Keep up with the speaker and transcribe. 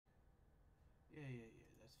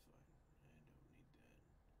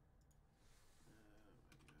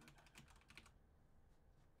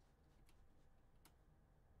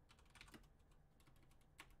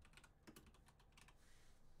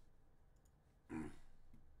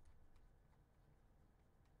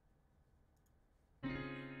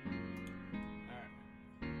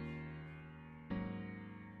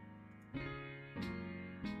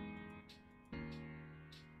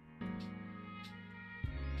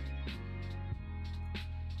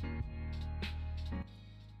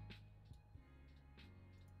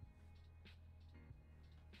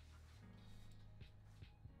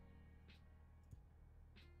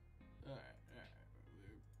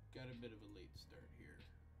late start here.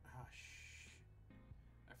 Ah, shh.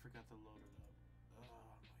 I forgot to load it up.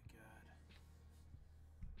 Oh my god.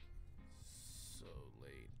 So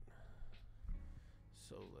late.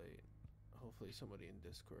 So late. Hopefully somebody in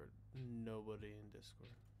Discord. Nobody in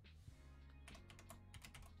Discord.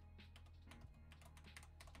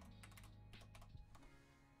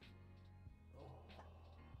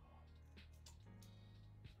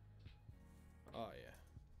 Oh yeah.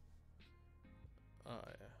 Oh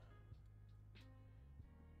yeah.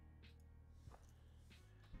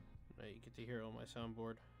 Now you get to hear on my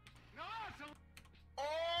soundboard. Oh!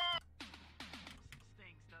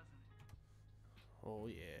 Stinks, doesn't it? Oh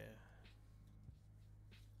yeah.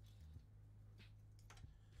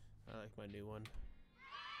 I like my new one.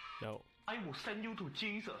 No. I will send you to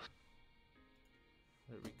Jesus.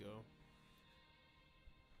 There we go.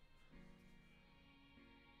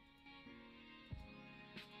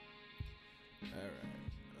 Alright.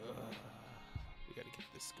 We gotta get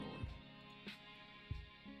this going.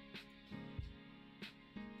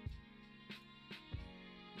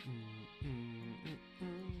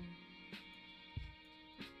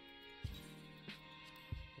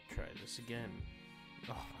 Try this again.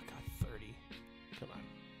 Oh, I got 30. Come on.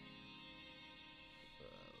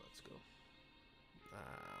 Let's go. 1,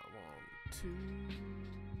 2.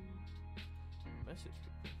 Message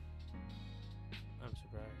people. I'm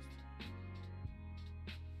surprised.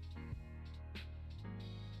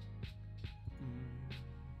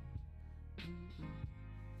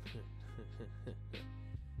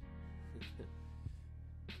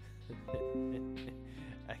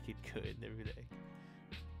 I could go in every day.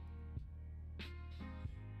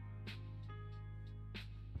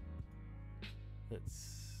 Let's.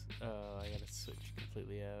 Oh, I gotta switch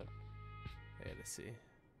completely out. I gotta see.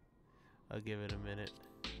 I'll give it a minute.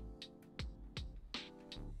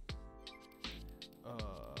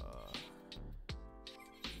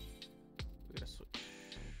 We gotta switch.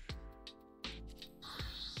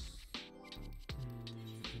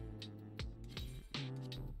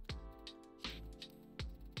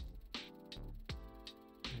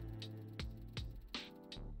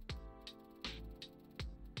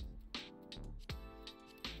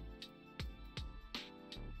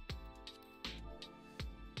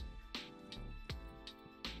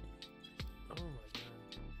 Oh my god.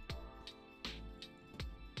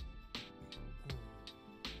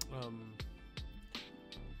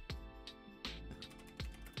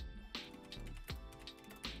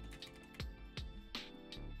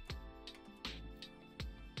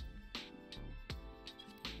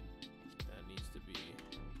 That needs to be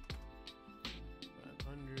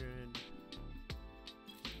 500.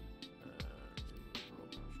 Remove roll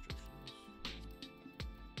restrictions.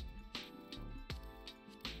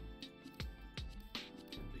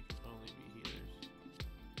 They can only be healers.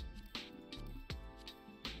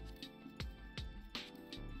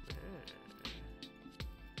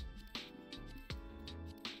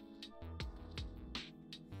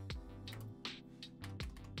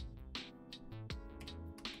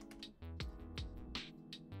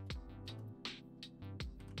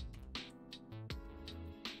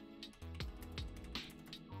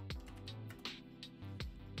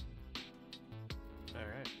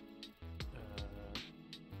 Alright.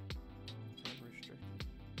 Time restricted.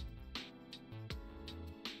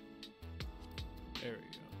 There we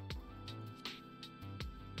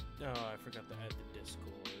go. Oh, I forgot to add the Discord.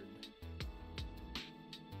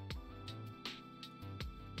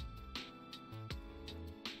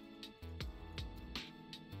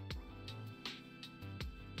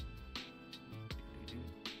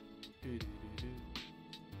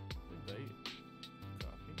 Invite.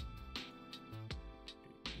 Copy.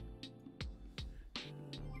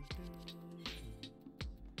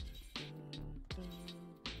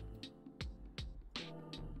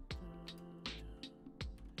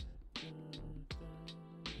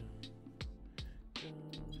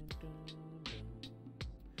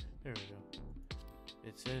 There we go.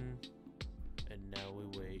 It's in, and now we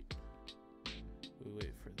wait. We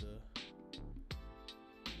wait for the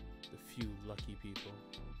few lucky people.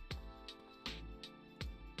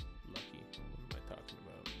 Lucky? What am I talking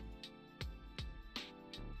about?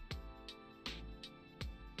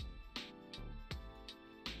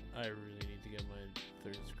 I really need to get my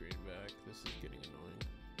third screen back. This is getting annoying.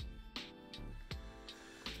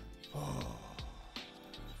 Oh,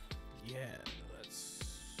 yeah, let's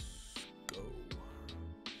go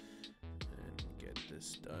and get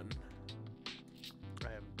this done.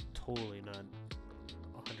 I am totally not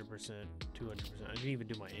 100%, 200%. I didn't even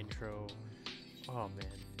do my intro. Oh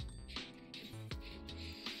man.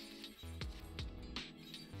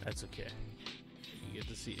 That's okay. you get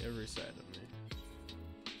to see every side of me.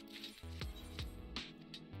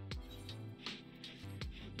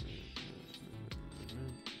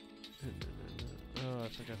 Oh, I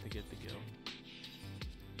forgot to get the gill.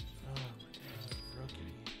 Oh my god,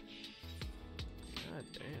 rookie. God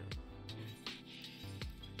damn.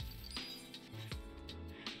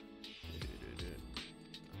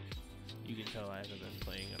 You can tell I haven't been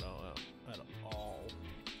playing it all out at all.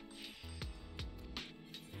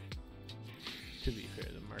 To be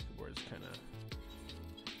fair, the market board is kind of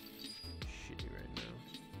shitty right now.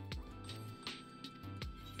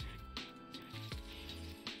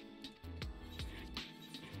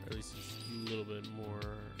 Or at least it's a little bit more,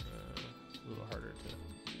 a little harder to.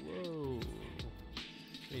 Whoa!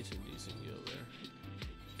 Made some decent gill there.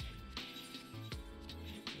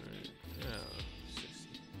 Alright, now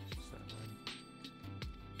 60. It's not bad.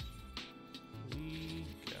 We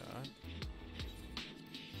got.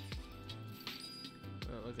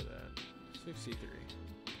 Oh, look at that. 63.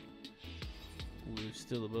 We're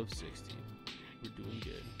still above 60. We're doing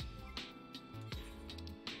good.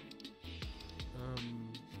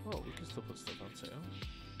 Oh, we can still put stuff on sale.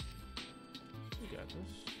 We got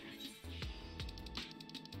this.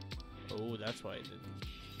 Oh, that's why I didn't.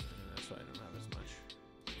 That's why I don't have as much.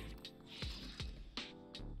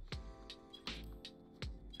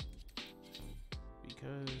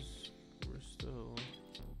 Because we're still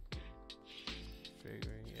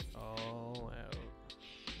figuring it all out.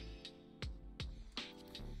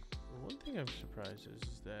 One thing I'm surprised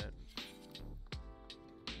is that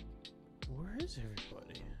where is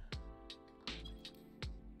everybody?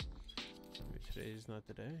 Maybe today's not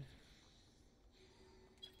the day.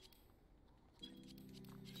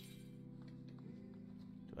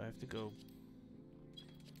 Do I have to go?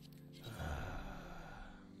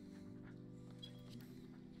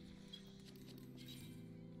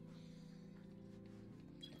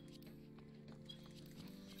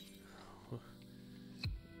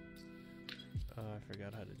 Oh, I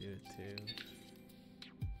forgot how to do it too.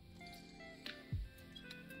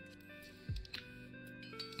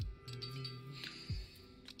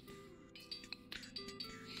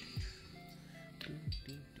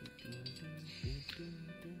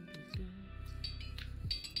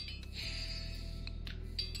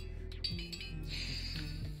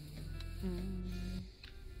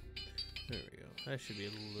 There we go. That should be a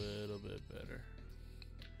little bit better.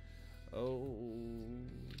 Oh,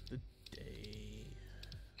 the day.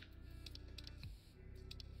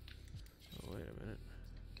 Oh, wait a minute.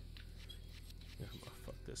 I'm gonna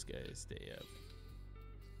fuck this guy's day up.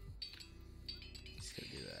 He's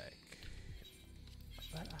gonna be like,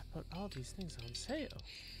 but I put all these things on sale.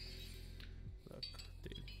 Look,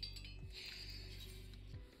 dude.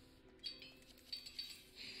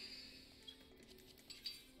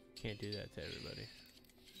 Can't do that to everybody.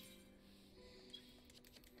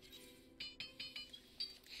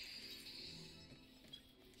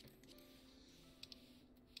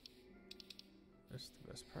 That's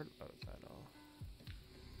the best part about that all.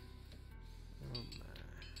 Oh my.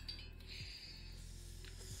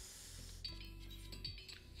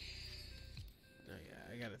 Oh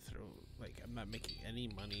yeah, I gotta throw, like, I'm not making any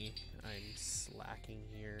money. I'm slacking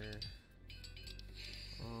here.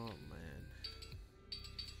 Oh man.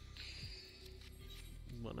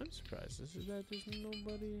 What I'm surprised is that there's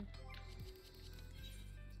nobody.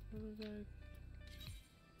 What is that?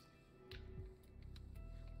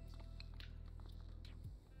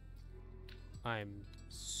 I'm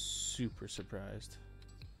super surprised.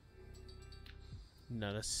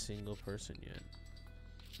 Not a single person yet.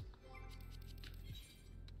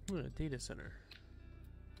 A data center.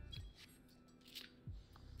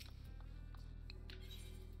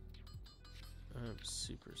 I'm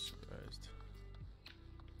super surprised.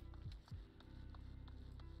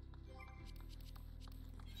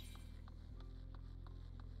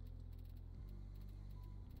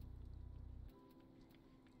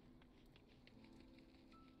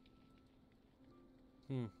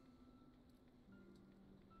 Hmm.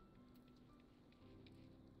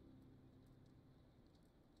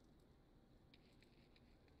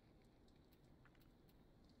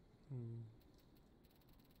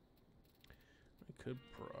 I could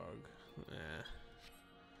prog. Nah.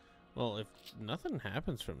 Well, if nothing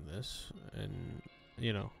happens from this, and,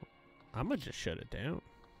 you know, I'm gonna just shut it down.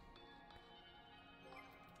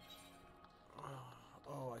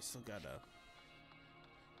 Oh, I still gotta...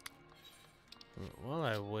 While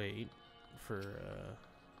I wait for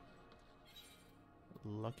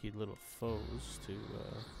lucky little foes to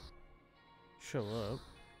show up,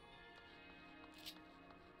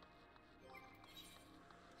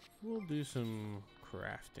 we'll do some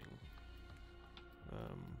crafting.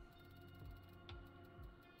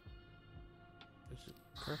 Is it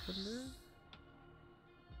carpenter?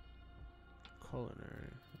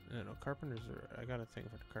 Culinary. No, carpenters are. I got a thing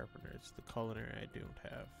for the carpenter. It's the culinary I don't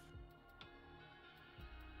have.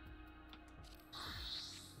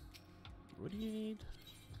 What do you need?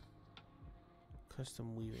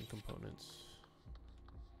 Custom weaving components.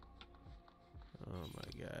 Oh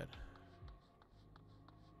my god.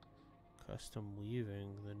 Custom weaving,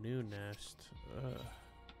 the new nest.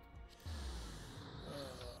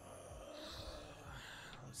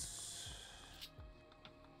 Let's.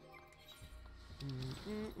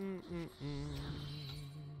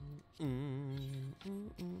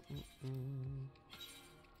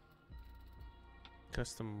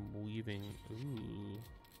 Custom weaving. Ooh.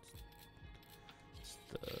 It's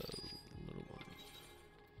the little one.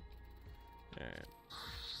 Alright.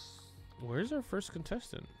 Where's our first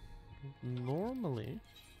contestant? Normally.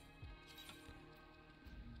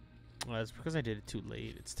 Well, that's because I did it too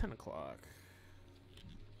late. It's 10 o'clock.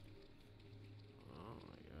 Oh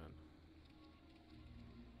my god.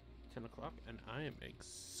 10 o'clock and I am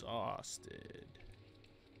exhausted.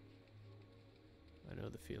 I know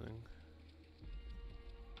the feeling.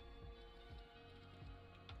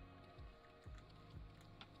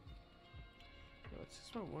 It's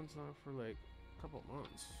just my one's not for like a couple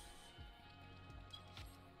months.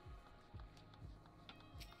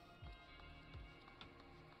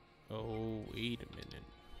 Oh, wait a minute.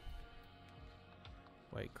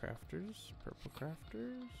 White crafters, purple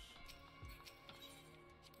crafters.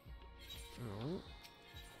 Oh.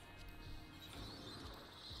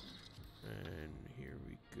 And here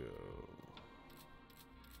we go.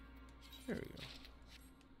 There we go.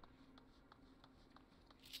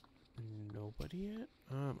 Nobody yet?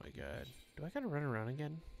 Oh my god. Do I gotta run around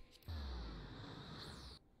again?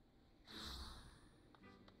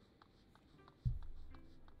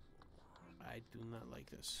 I do not like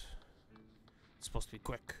this. It's supposed to be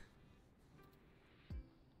quick.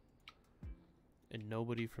 And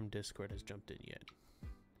nobody from Discord has jumped in yet.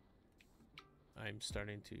 I'm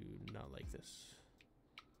starting to not like this.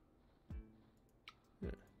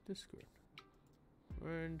 Yeah, Discord. Why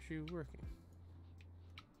aren't you working?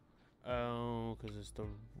 Oh, because it's the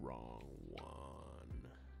wrong one.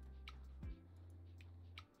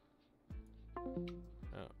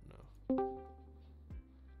 Oh, no.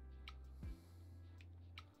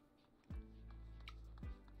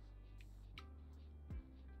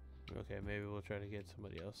 Okay, maybe we'll try to get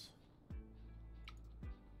somebody else.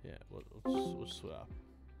 Yeah, we'll swap.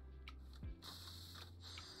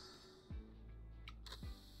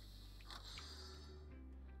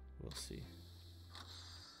 We'll see.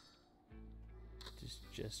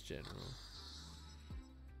 Just general.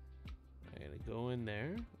 I'm gonna go in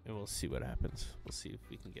there and we'll see what happens. We'll see if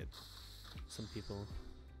we can get some people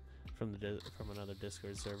from another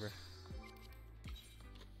Discord server.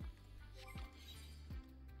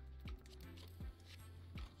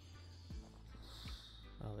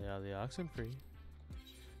 Ollie oxen free.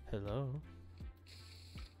 Hello.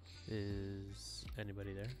 Is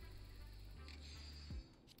anybody there?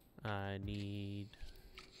 I need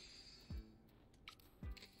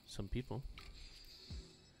some people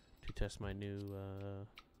to test my new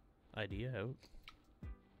idea out,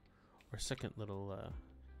 or second little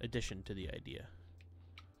addition to the idea.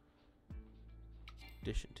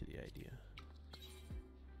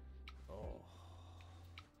 Oh.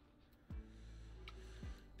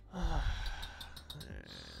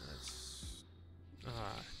 That's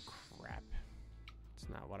crap. It's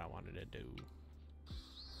not what I wanted to do.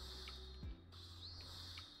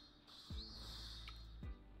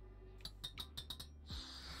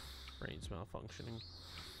 Brain's malfunctioning.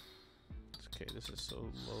 It's okay, this is so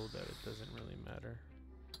low that it doesn't really matter.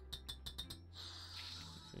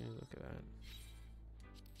 See, look at that.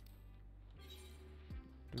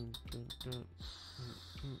 Dun, dun, dun.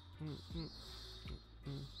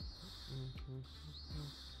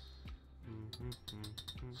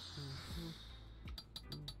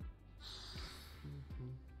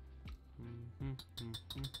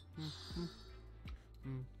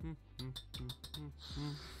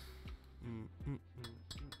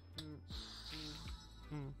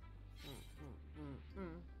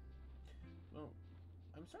 Well,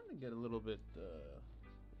 I'm starting to get a little bit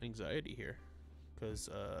anxiety here, because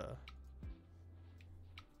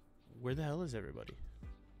where the hell is everybody?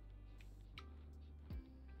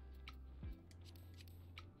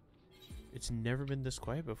 It's never been this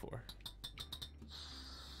quiet before.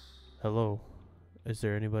 Hello, is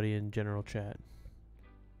there anybody in general chat?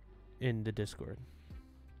 In the Discord?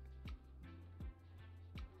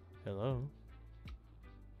 Hello?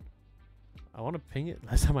 I want to ping it.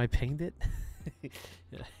 Last time I pinged it,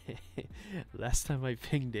 last time I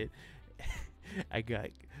pinged it, I got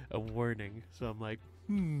a warning. So I'm like,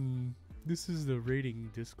 this is the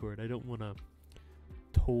rating Discord. I don't want to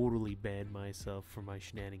totally ban myself for my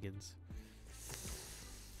shenanigans.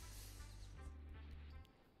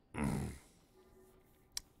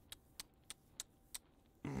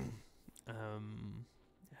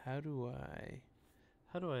 How do I,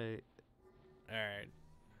 alright,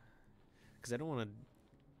 because I don't want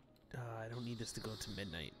to, I don't need this to go to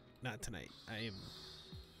midnight, not tonight.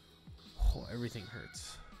 Everything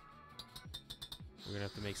hurts. We're gonna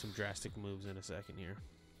have to make some drastic moves in a second here.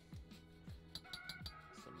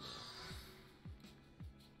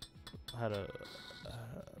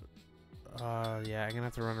 Yeah, I'm gonna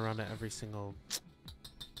have to run around to every single.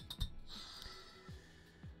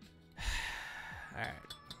 Alright.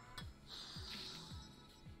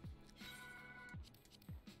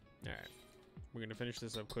 Alright. We're gonna finish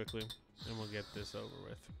this up quickly, and we'll get this over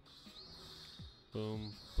with.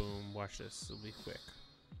 Boom, boom. Watch this. It'll be quick.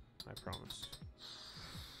 I promise.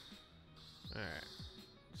 Alright.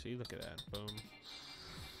 See, look at that. Boom.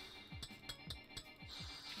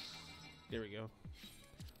 There we go.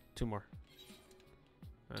 2 more.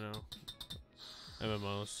 I know.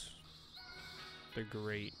 MMOs. They're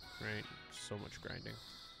great, right? So much grinding.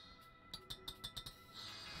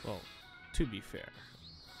 Well, to be fair,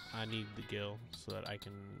 I need the gil so that I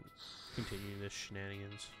can continue this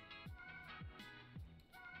shenanigans.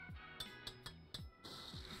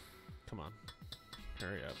 Come on.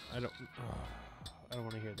 Hurry up. I don't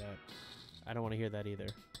want to hear that. I don't want to hear that either.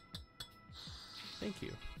 Thank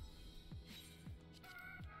you.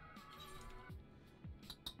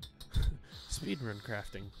 Speedrun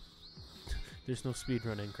crafting. There's no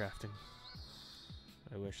speedrun in crafting.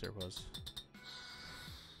 I wish there was.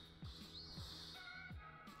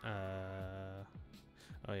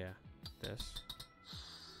 Oh yeah. This.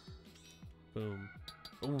 Boom.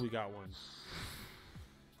 Oh, we got one.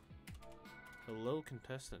 Hello,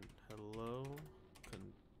 contestant. Hello,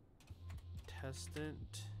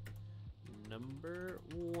 contestant number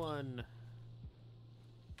 1.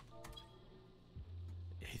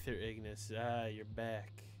 Aether Ignis. Ah, you're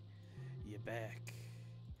back. You're back.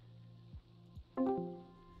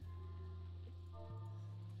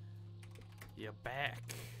 You're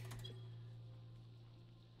back.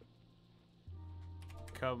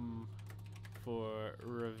 Come for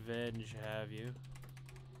revenge, have you?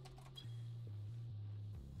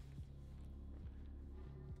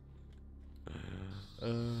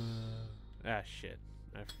 Shit.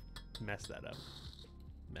 I messed that up.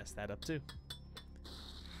 Messed that up too.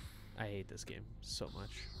 I hate this game so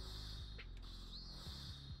much.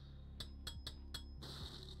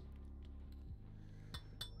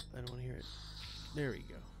 I don't want to hear it. There we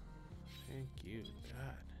go. Thank you,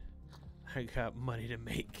 God. I got money to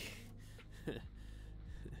make.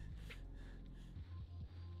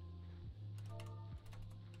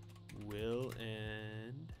 Will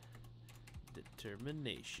and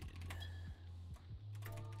determination.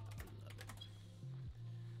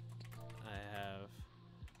 I love it.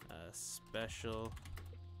 I have a special.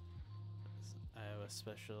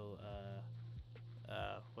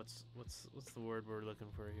 What's the word we're looking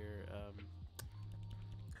for here?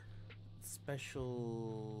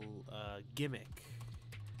 Special gimmick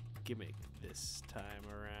this time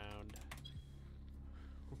around.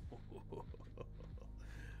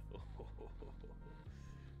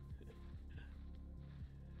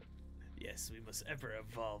 Yes, we must ever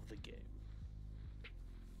evolve the game.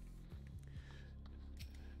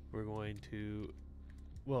 We're going to,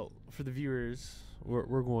 well, for the viewers,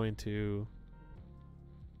 we're going to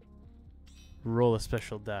roll a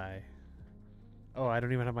special die. Oh, I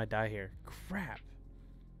don't even have my die here. Crap.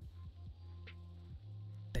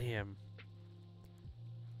 Damn.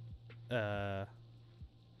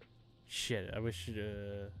 Shit, I wish,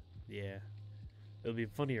 yeah. It'll be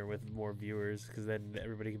funnier with more viewers, because then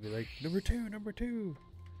everybody can be like, number 2, number 2,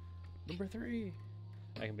 number 3.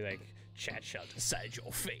 I can be like, chat shall decide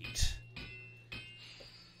your fate.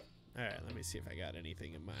 Alright, let me see if I got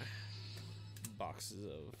anything in my boxes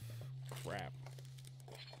of crap.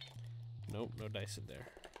 Nope, no dice in there.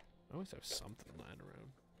 I always have something lying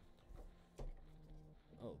around.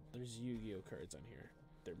 Oh, there's Yu-Gi-Oh cards on here.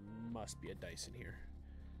 There must be a dice in here.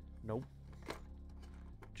 Nope.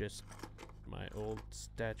 Just my old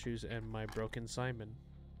statues and my broken Simon.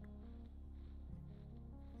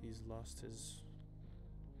 He's lost his...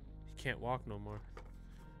 He can't walk no more.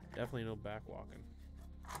 Definitely no back walking.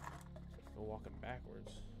 No walking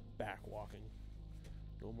backwards. Back walking.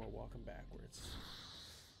 No more walking backwards.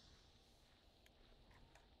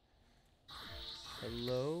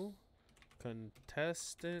 Hello,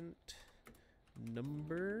 contestant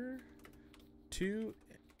number 2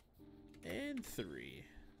 and 3.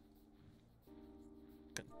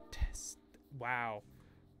 Wow.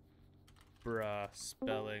 Bruh,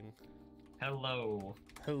 spelling. Hello.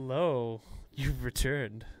 Hello, you've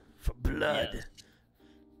returned for blood. Yes.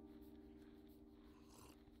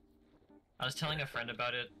 I was telling a friend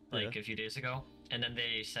about it like a few days ago, and then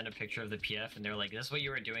they sent a picture of the PF, and they're like, "This is what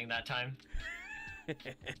you were doing that time?"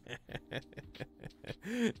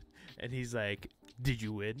 And he's like, "Did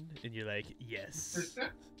you win?" And you're like, "Yes."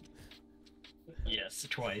 Yes,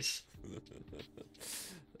 twice.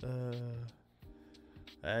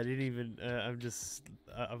 I didn't even. I'm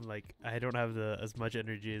like, I don't have as much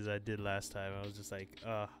energy as I did last time. I was just like,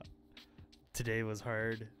 today was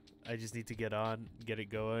hard. I just need to get it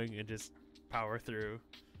going, and just power through.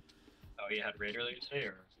 Oh, you had raid earlier today,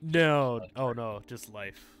 or? No, oh no, just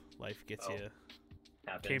life. Life gets you.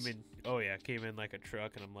 Happens. Came in like a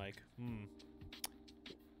truck, and I'm like,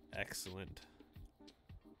 excellent.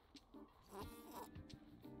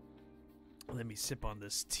 Let me sip on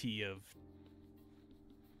this tea of.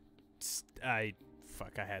 I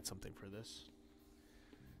had something for this.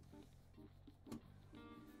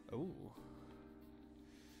 Oh.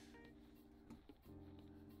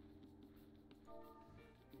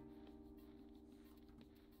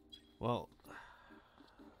 Well,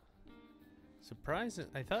 surprising.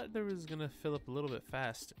 I thought there was gonna fill up a little bit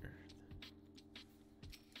faster.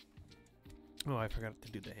 Oh, I forgot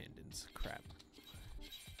to do the hand-ins. Crap.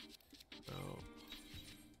 Oh.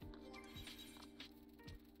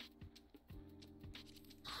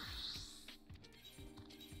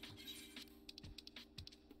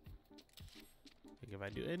 Like if I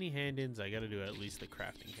do any hand-ins, I gotta do at least the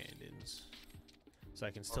crafting hand-ins, so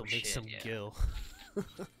I can still make some gil.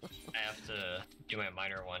 I have to do my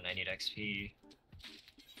minor one. I need XP.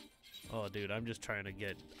 Oh, dude, I'm just trying to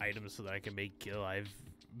get items so that I can make gil. I've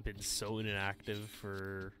been so inactive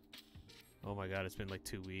for... Oh my god, it's been like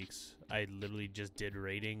 2 weeks. I literally just did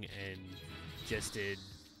raiding and just did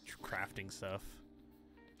crafting stuff.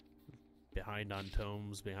 Behind on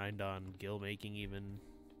tomes, behind on gil making even.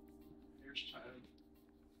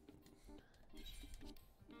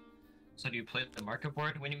 So do you play the market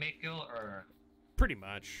board when you make gil, or? Pretty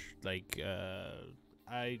much. Like,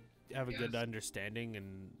 I have a good understanding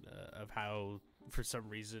of how, for some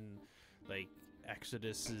reason, like,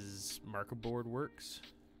 Exodus's market board works.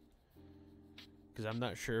 Because I'm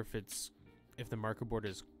not sure if the market board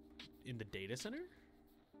is in the data center.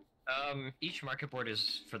 Each market board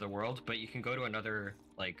is for the world, but you can go to another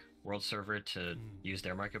like world server to use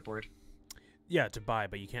their market board. Yeah, to buy,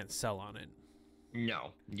 but you can't sell on it.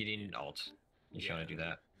 No, you need an alt if you want to do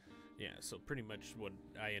that. Yeah, so pretty much what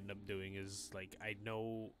I end up doing is like I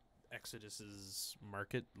know Exodus's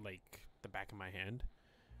market like the back of my hand,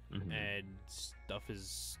 and stuff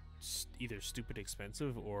is either stupid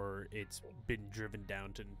expensive or it's been driven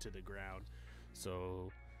down into the ground.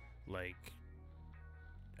 So, like,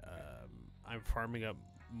 I'm farming up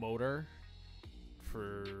motor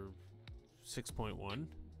for 6.1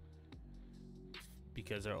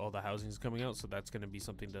 because all the housing's coming out. So that's going to be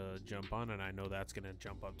something to jump on, and I know that's going to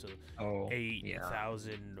jump up to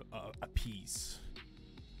 8,000 a piece.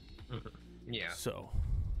 Yeah. So.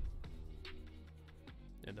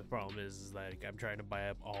 And the problem is, like, I'm trying to buy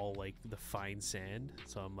up all, like, the fine sand.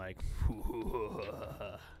 So I'm like,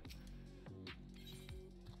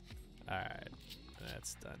 alright,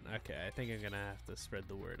 that's done. Okay, I think I'm going to have to spread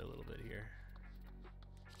the word a little bit here.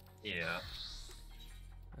 Yeah.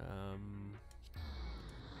 Going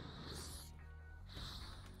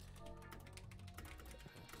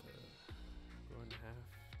to have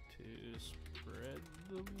to spread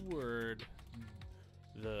the word.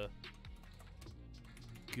 The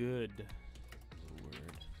good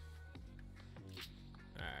word.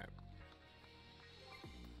 Alright.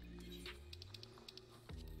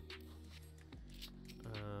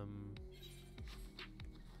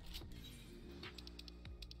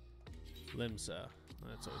 Limsa.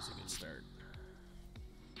 That's always a good start.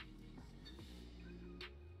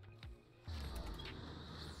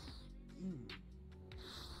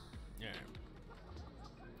 Yeah.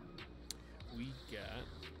 We got...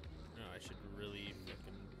 Oh, I should really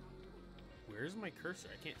fucking... Where's my cursor?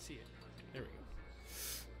 I can't see it. There we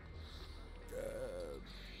go.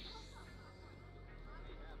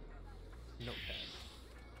 Notepad.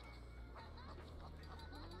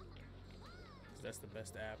 That's the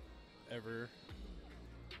best app ever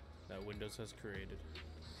that Windows has created.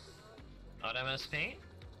 Not MS Paint?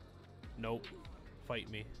 Nope. Fight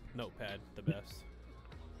me. Notepad, the best.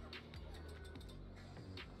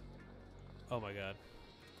 Oh my god.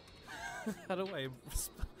 How do I...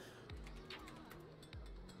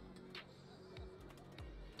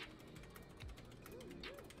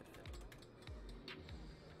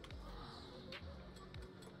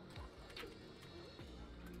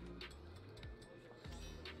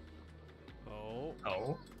 Oh. Oh.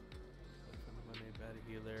 Funday Monday Bad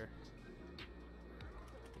Healer.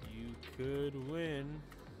 You could win.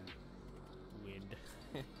 Wind.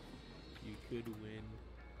 You could win.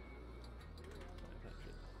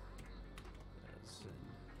 500,000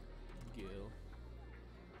 gil.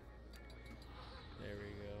 There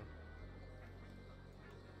we go.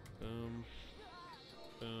 Boom.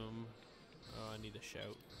 Boom. Oh, I need a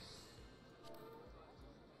shout.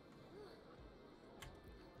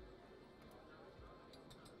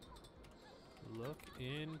 Look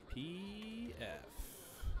in PF.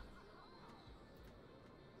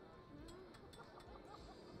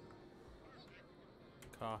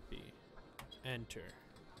 Copy. Enter.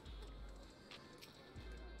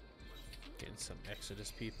 Getting some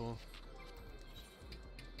Exodus people.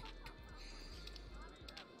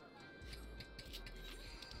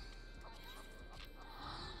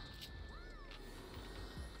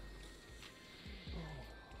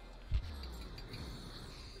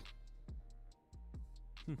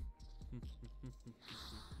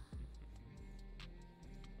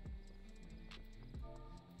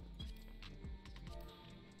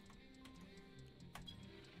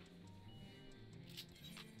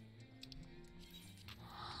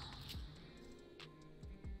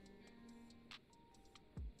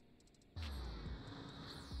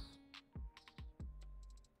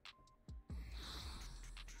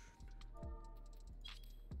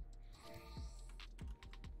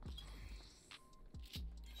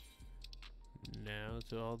 Now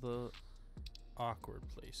to all the awkward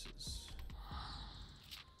places.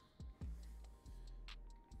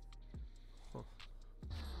 Huh.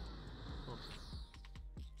 Huh.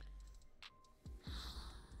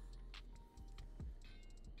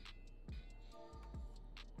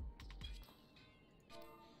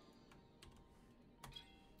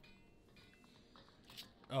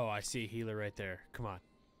 Oh, I see a healer right there. Come on.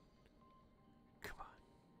 Come on.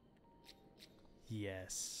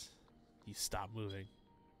 Yes. You stop moving.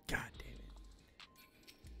 God damn it.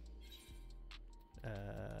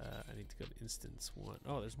 I need to go to instance 1.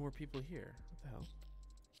 Oh, there's more people here. What the hell?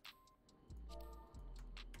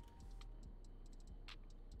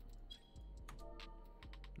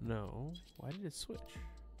 No. Why did it switch?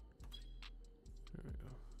 There we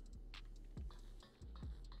go.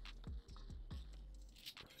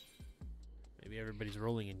 Maybe everybody's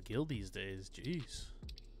rolling in guild these days. Jeez.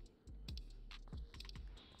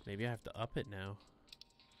 Maybe I have to up it now.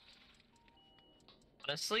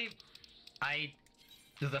 Honestly,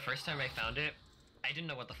 the first time I found it, I didn't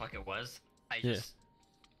know what the fuck it was. I Yeah. just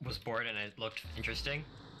was bored and it looked interesting.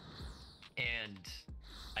 And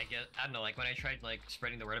I don't know, like when I tried like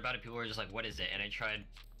spreading the word about it, people were just like, what is it? And I tried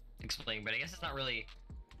explaining, but I guess it's not really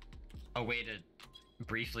a way to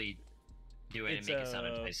briefly do it It's and make it sound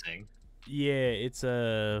enticing. Yeah, it's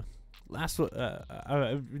a last one.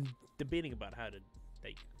 I've been debating about how to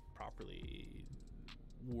like properly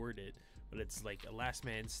word it, but it's like a last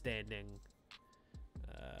man standing.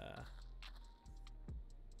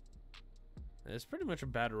 It's pretty much a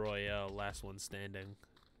battle royale, last one standing.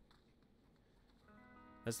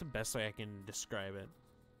 That's the best way I can describe it.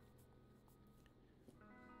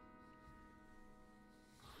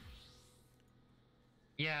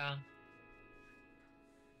 Yeah.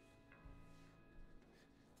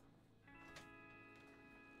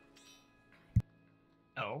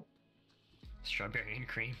 Oh. Strawberry and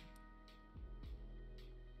cream.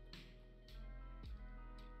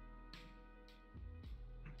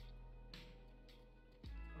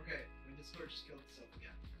 Okay, my Discord just killed itself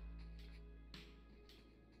again.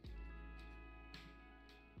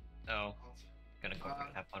 Oh. Also, Gonna go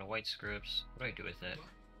have on white scripts. What do I do with it?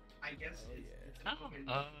 I guess Oh, it's, yeah. it's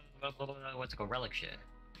Oh, blah, blah, blah, what's it called? Relic shit.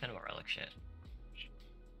 Kind of a relic shit.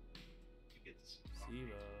 you get this.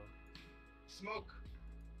 Sivo. Smoke.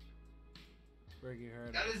 Working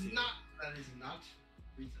hard. That on is Sivo. not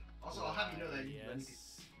reason. Also, I'll have you know that you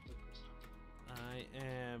Yes, I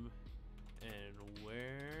am. And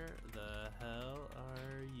where the hell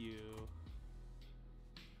are you?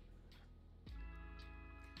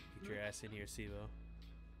 Get your ass in here, Sivo.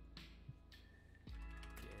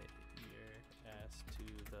 Get your ass to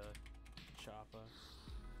the chopper.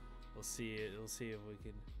 We'll see it. We'll see if we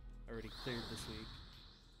can. Already cleared this week.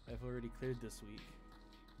 I've already cleared this week.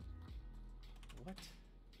 What?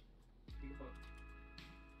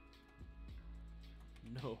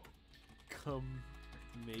 No. Come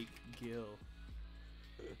Make Gil.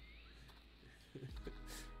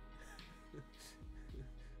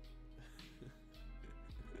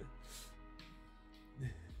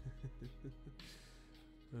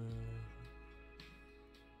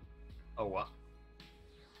 Oh, what?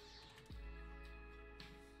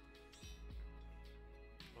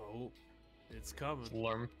 Oh, it's coming.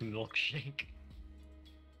 Warm milkshake.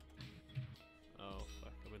 Oh,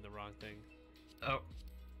 fuck. I'm in the wrong thing. Oh,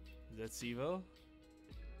 Is that Sivo?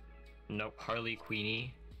 nope. Harley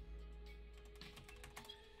Queenie.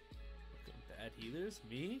 Welcome, Bad Healers?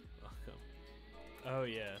 Me? Welcome. Oh,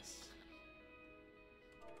 yes.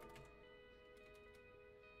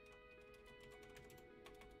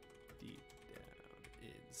 Deep down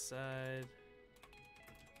inside,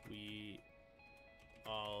 we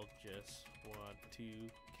all just want to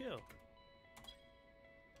kill.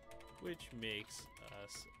 Which makes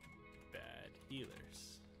us bad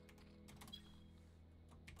healers.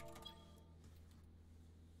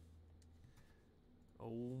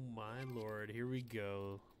 Oh my lord, here we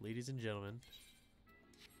go. Ladies and gentlemen.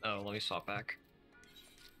 Oh, let me swap back.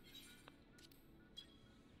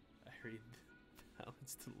 I read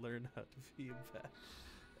balance to learn how to be a bad.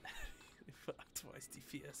 Optimize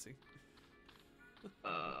DPSing.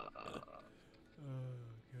 Oh god.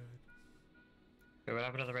 Wait, what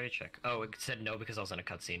happened to the ready check? Oh, it said no because I was in a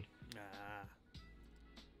cutscene. Ah.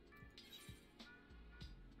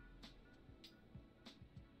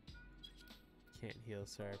 Can't heal,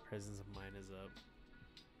 sorry. Presence of mind is up.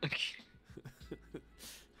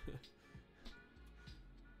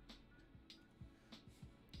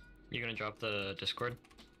 You gonna drop the Discord?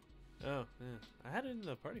 Oh, yeah. I had it in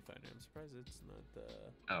the party finder. I'm surprised it's not the.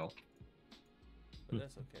 Oh. But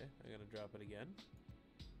that's okay. I'm gonna drop it again.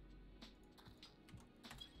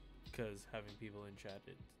 Because having people in chat,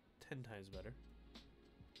 it's 10 times better.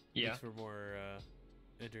 Yeah. Makes for more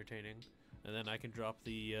entertaining. And then I can drop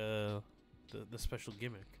the special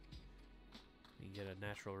gimmick. You can get a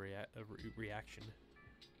natural reaction.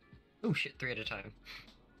 Oh shit, 3 at a time.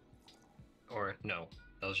 Or, no.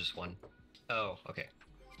 That was just 1. Oh, okay.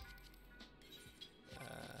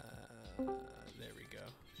 There we go.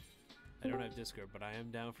 I don't have Discord, but I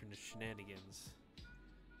am down for the shenanigans.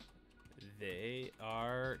 They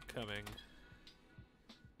are coming.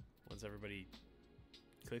 Once everybody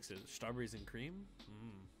clicks it. Strawberries and cream?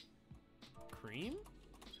 Cream?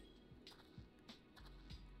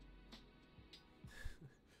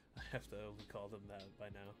 I have to only call them that by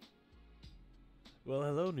now. Well,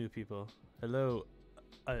 hello, new people. Hello,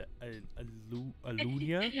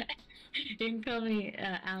 Alunia? You can call me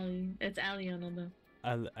Ali. It's Aliona though.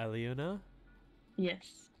 Aliona?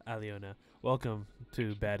 Yes. Aliona. Welcome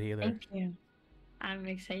to Bad Healer. Thank you. I'm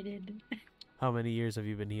excited. How many years have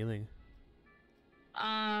you been healing?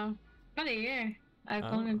 About a year. I've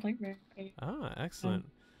only been playing for a year. Ah, excellent.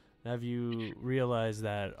 Have you realized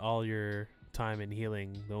that all your time in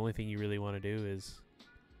healing, the only thing you really want to do is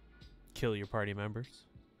kill your party members?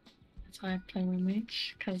 That's why I play with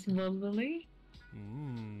Mitch, cause Lily.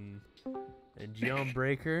 And John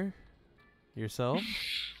Breaker, yourself?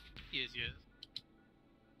 Yes, yes.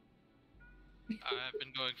 I've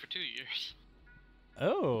been going for 2 years.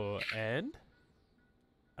 Oh, and?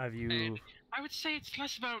 Have you... And I would say it's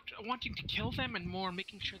less about wanting to kill them and more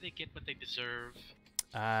making sure they get what they deserve.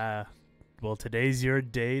 Well, today's your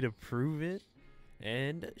day to prove it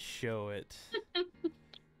and show it.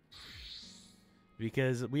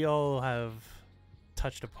 Because we all have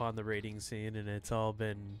touched upon the raiding scene and it's all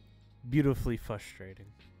been beautifully frustrating.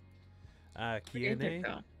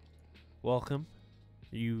 Kiane, welcome.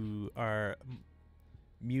 You are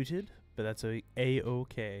muted, but that's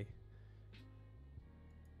a-okay.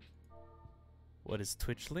 What is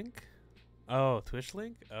Twitch link? Oh, Twitch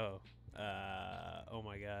link? Oh. Oh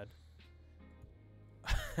my god.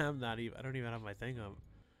 I don't even have my thing on.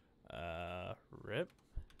 Rip?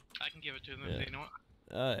 I can give it to them Yeah. if they know it.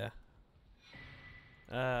 Oh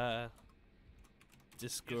yeah.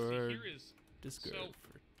 Discord. Yeah, see, here is, Discord so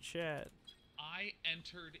for chat. I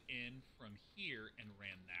entered in from here and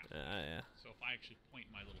ran that way. Yeah. So if I actually point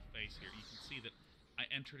my little face here, you can see that I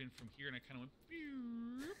entered in from here and I kind of went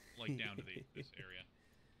pew, like down to this area.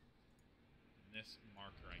 And this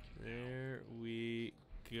marker I can There we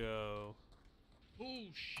go. Oh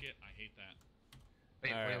shit, I hate that.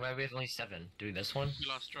 Wait, Alright. why do we have only 7? Do this one? We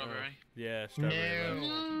lost Strawberry. Yeah, strawberry. No.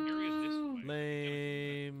 left. Area this way.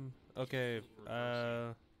 Lame. Okay.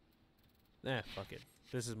 Fuck it.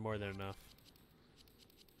 This is more than enough.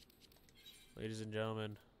 Ladies and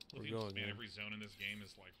gentlemen, we're going. Man, Man. every zone in this game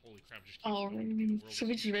is like, holy crap, just keeps Oh, going. The world should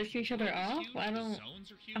we is just rescue each other huge. off? The I don't.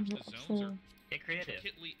 zones are huge. I'm The not zones full. are Get creative.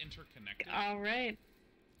 intricately interconnected. All right.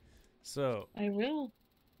 So I will.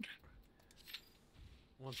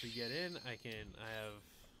 once we get in, I have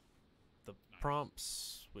the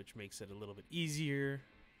prompts, which makes it a little bit easier.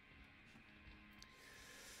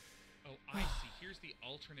 Oh, I see. Here's the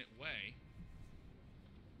alternate way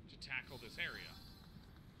to tackle this area.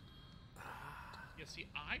 Yeah, see,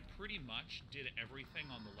 I pretty much did everything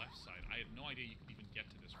on the left side. I had no idea you could even get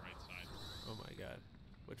to this right side. Oh my god.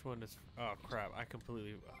 Which one is... Oh crap, I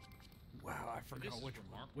completely... Wow, I forgot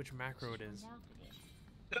which macro it is.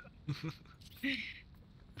 Remarkable.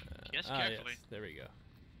 Yes, Ah, carefully. yes, there we go.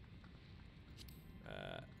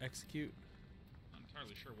 Execute. Not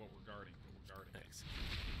entirely sure what we're guarding, but we're guarding it. Execute.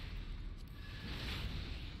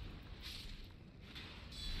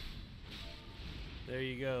 There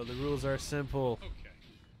you go. The rules are simple. Okay.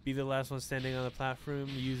 Be the last one standing on the platform.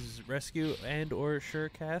 Use rescue and or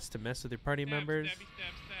surecast to mess with your party Stab, members. stabby,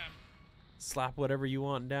 stab, stab. Slap whatever you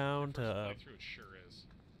want down to Playthrough, it sure is.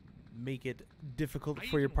 make it difficult I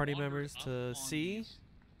for your even party wandered members up to on see these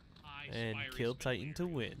high, and spiry kill spindly Titan to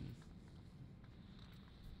areas. win.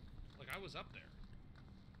 Like, I was up there.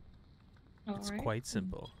 It's Alright. quite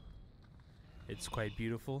simple. It's quite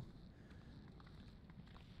beautiful.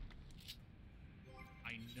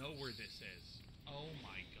 I know where this is. Oh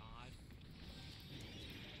my god.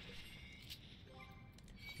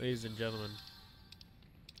 Ladies and gentlemen,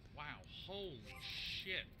 Wow, holy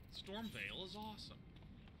shit. Stormvale is awesome.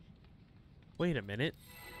 wait a minute.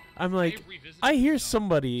 I'm like, I've revisited I hear this zone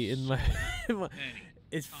somebody in my... so in my- many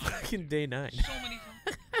it's times. fucking day 9. So many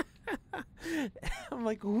times. I'm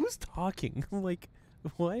like, who's talking? I'm like,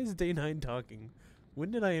 why is day 9 talking? When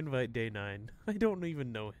did I invite day 9? I don't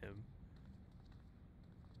even know him.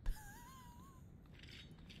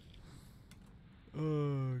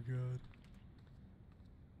 Oh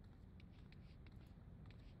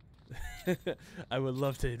god. I would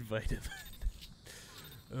love to invite him.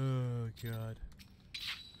 Oh god.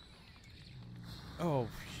 Oh,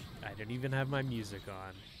 I don't even have my music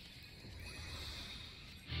on.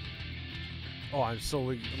 Oh, I'm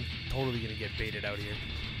totally gonna get baited out here.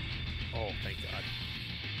 Oh, thank god.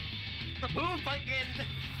 Who fucking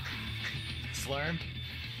Slurm?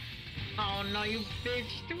 Oh no, you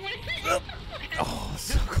bitch. Oh,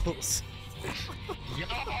 so close. Yo!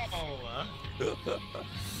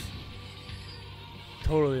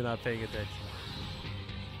 Totally not paying attention.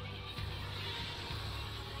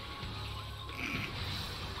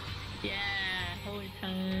 Yeah, holy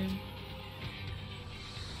time.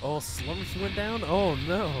 Oh, Slumps went down? Oh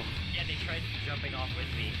no. Yeah, they tried jumping off with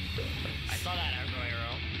me. I saw that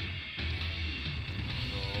arrow.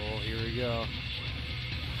 Oh, here we go.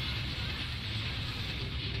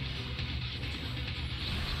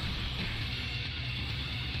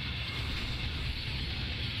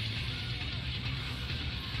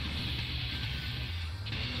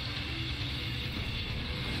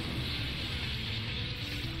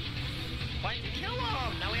 Why'd you kill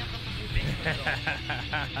him? Now we have the fucking big puzzle.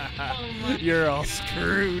 Oh my You're all God.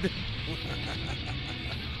 screwed.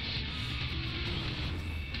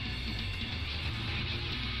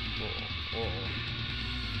 Oh, oh,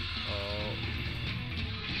 oh.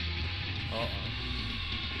 Uh-oh.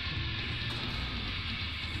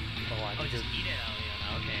 Oh, I Oh, need just to... eat it out,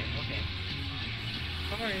 yeah. Okay.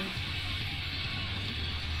 Sorry.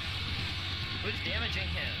 Who's damaging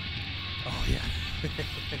him? Oh, yeah.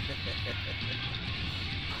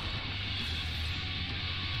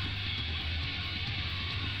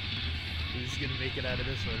 Who's gonna make it out of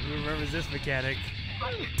this one? Who remembers this mechanic?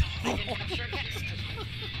 I didn't have sure cast.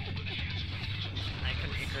 I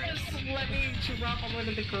couldn't Just recurse. let me drop all the way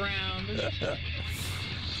to the ground.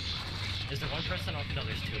 Is there one person? Oh, no,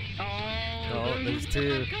 there's two. Oh, Oh, there's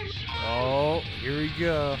two. Oh, here we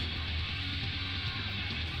go.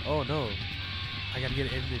 Oh no. I gotta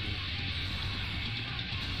get enmity.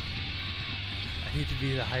 I need to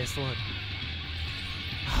be the highest one.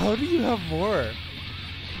 How do you have more?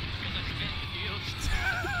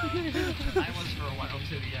 I was for a while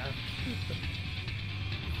too, yeah.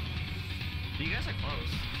 You guys are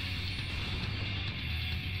close.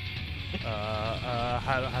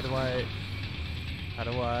 How do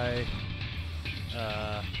I,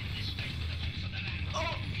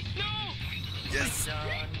 Oh no! yes!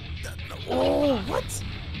 Done. Oh, what?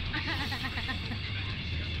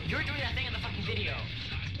 You were doing that thing in the fucking video.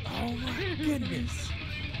 Oh my goodness.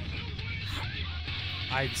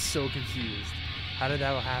 I'm so confused. How did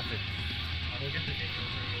that happen? I'll look at the video for you.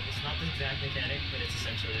 It's not the exact mechanic, but it's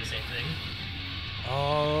essentially the same thing.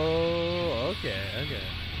 Oh, okay.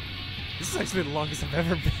 This is actually the longest I've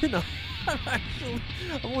ever been on. I'm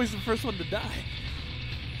always the first one to die.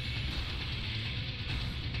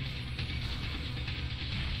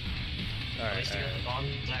 At least you got the bomb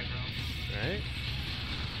aggro. Right?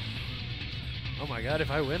 Oh my god, if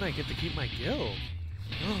I win, I get to keep my guild.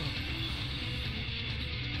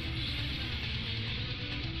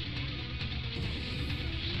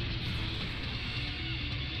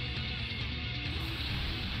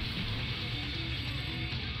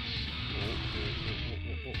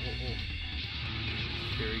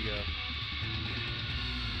 Here we go.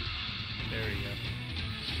 There we go.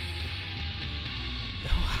 No,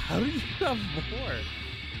 how do you have more?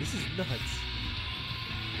 This is nuts.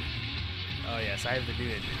 Oh yes, I have to do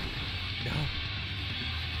it. No.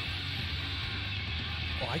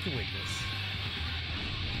 Oh, I can win this.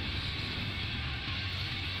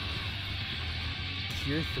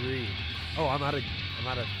 Tier 3. Oh, I'm out of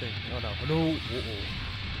thing. Oh no. No.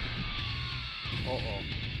 Uh-oh.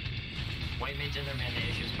 White mage and their mana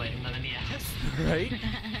issues biting them in the ass. Right?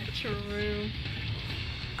 True.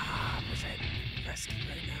 Ah, I wish I had rescue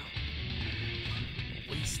right now.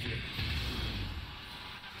 Wasted it.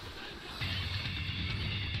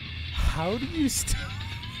 How do you still?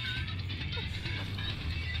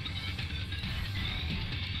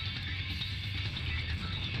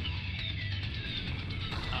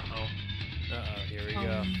 Uh-oh. Uh-oh, here we go.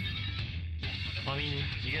 Well, I mean,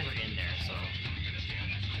 you guys are in there, so...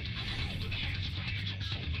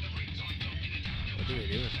 What are we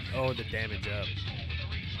doing? Oh, the damage up.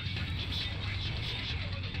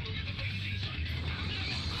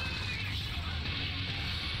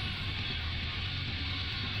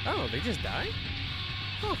 Oh, they just died?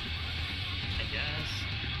 Huh. I guess.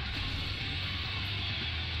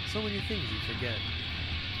 So many things you forget.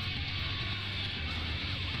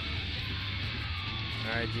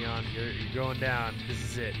 Alright, Gion, you're going down. This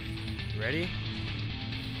is it. Ready?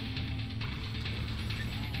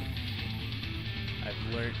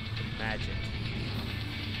 I've learned the magic.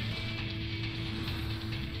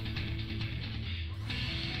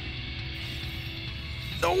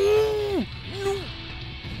 No! No!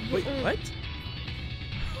 Wait, what?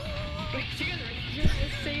 Wait, you guys are here at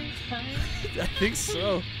the same time? I think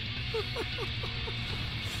so.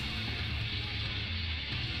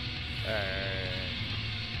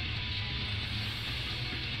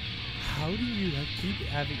 How do you keep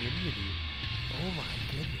having enmity? Oh my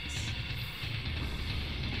goodness.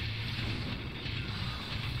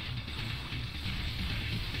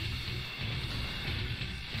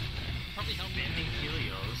 Probably help banning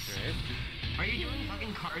Helios. Right? Are you doing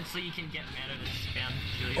fucking cards so you can get mana to spam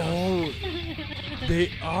Helios? Oh,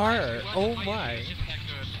 they are. Oh my.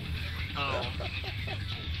 Oh.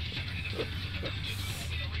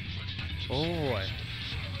 Oh boy.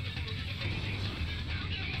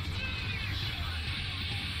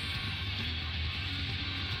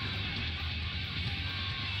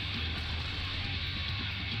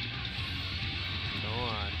 Go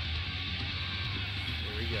on.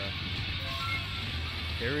 Here we go.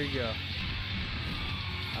 Here we go.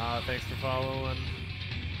 Thanks for following.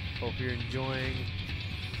 Hope you're enjoying.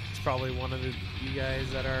 It's probably one of you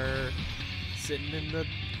guys that are sitting in the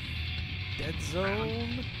dead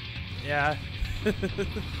zone. Yeah.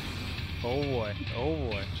 Oh boy. Oh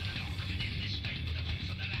boy.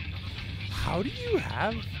 How do you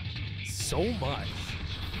have so much?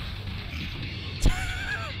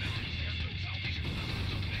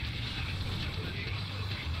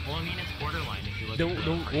 Well, I mean, it's borderline if you look Don't, at the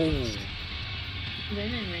don't, cards. whoa. Then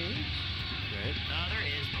in range? Right? There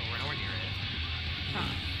is, but we're nowhere near it.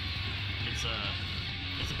 Huh. It's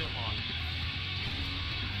a bit long.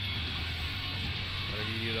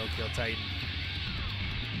 Whatever you do, don't kill Titan.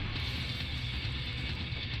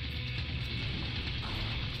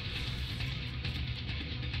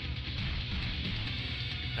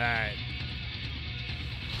 Alright.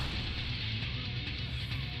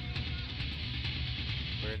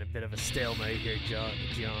 We're in a bit of a stalemate here, John.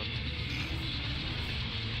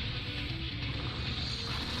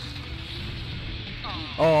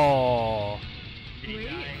 Oh. Did he Wait.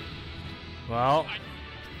 die? Well,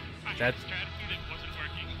 I had That's- a strategy that wasn't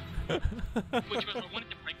working, which was I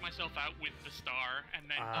wanted to break myself out with the star and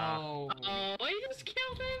then Oh, you just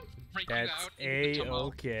killed him? break you that's out with the Tomo.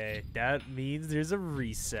 okay. That means there's a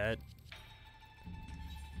reset.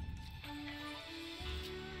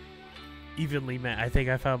 Evenly met. I think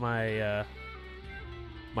I found my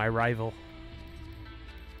my rival.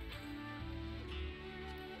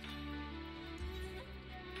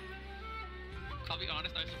 I'll be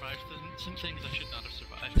honest, I survived some things I should not have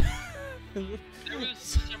survived. There was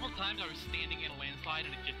several times I was standing in a landslide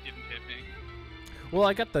and it just didn't hit me. Well,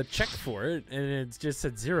 I got the check for it, and it just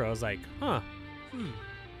said 0. I was like, huh.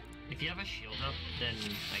 If you have a shield up, then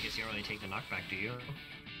I guess you don't really take the knockback, do you?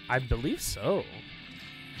 I believe so.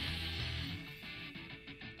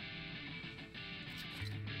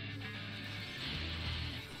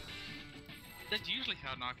 That's usually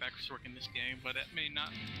how knockbacks work in this game, but it may not.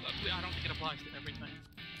 I don't think it applies to everything.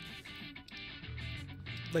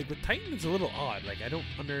 Like with Titan, it's a little odd. Like I don't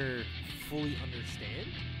fully understand,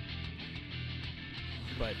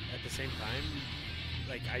 but at the same time,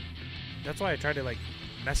 like that's why I try to like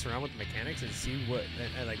mess around with the mechanics and see what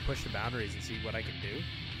and like push the boundaries and see what I can do.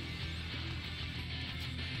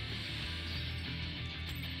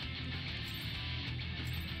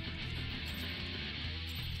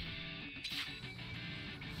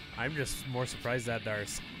 I'm just more surprised that the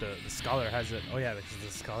scholar has it. Oh yeah, because the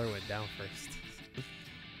scholar went down first.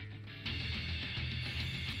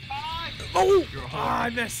 Oh! I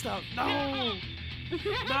messed up. No!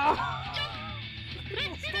 No!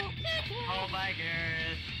 Oh my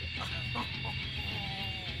god.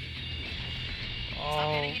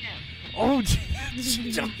 Oh! Oh!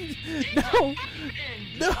 John! No!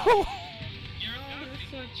 No!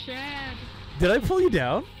 So Chad. Did I pull you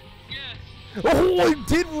down? Yes. Oh, it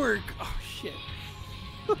did work! Oh shit!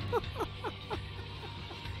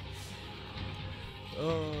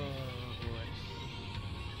 Oh.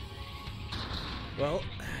 Well,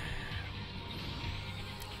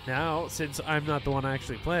 now, since I'm not the one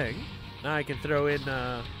actually playing, now I can throw in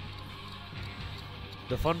the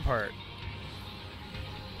fun part.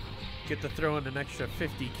 Get to throw in an extra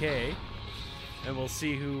 50k, and we'll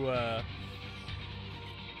see who, Oh,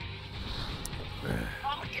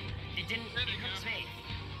 it didn't come to me.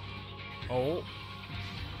 oh.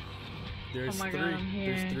 There's Oh my three. God, I'm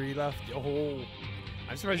here. There's 3 left. Oh.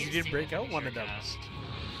 I'm surprised you didn't break out one of them.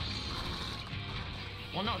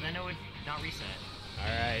 Well, no, then it would not reset.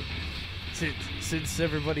 Alright. Since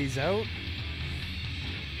everybody's out,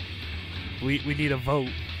 we need a vote.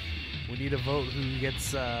 We need a vote who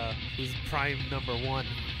gets who's prime number 1.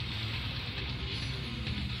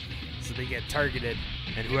 So they get targeted,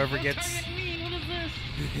 and whoever Don't gets target me. What is this?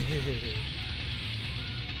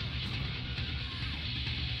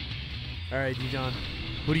 Alright, Dijon,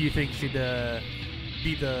 who do you think should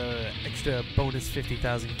be the extra bonus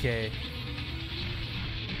 50,000k?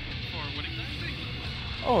 For what exactly?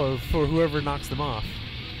 Oh, for whoever knocks them off.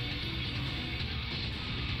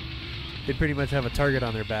 They pretty much have a target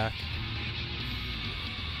on their back.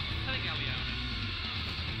 I think Aliana.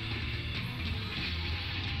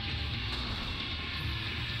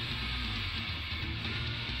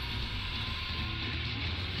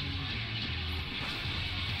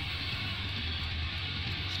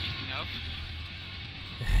 Speaking of.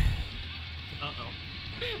 Uh-oh.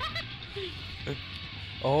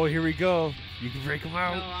 Oh, here we go. You can break them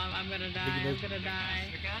out. No, I'm gonna die. I'm gonna die.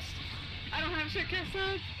 I don't have shortcuts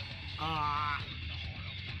up. Ah.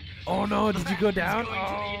 Oh no, did you go down? Going to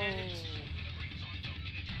Oh. eat it.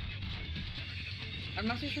 I'm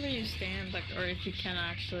not too sure where you stand, like, or if you can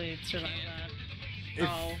actually survive that. If,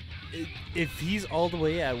 Oh. if he's all the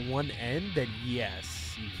way at one end, then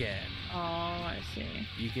yes, you can. Oh, I see.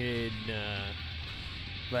 You can,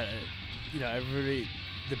 but you know, everybody,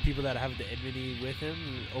 the people that have the enmity with him,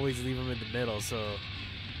 always leave him in the middle. So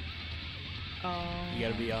Oh. you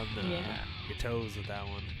gotta be on yeah. your toes with that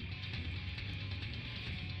one.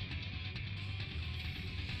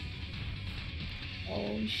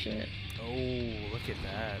 Oh shit. Oh, look at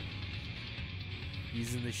that!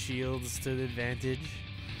 Using the shields to the advantage.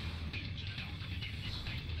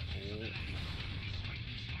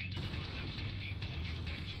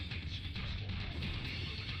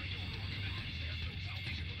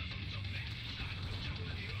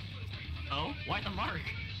 Oh, why the mark?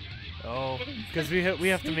 Oh, because we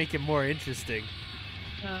have to make it more interesting.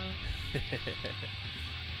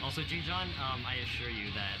 Also, G-John, I assure you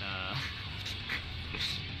that,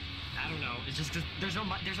 I don't know, it's just 'cause there's no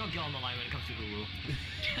gill on the line when it comes to Hulu.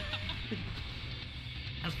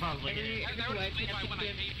 That's probably it. That would explain why when I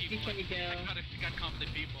pay people, Can you go? I got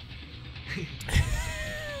competent people.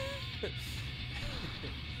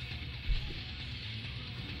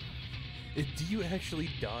 Do you actually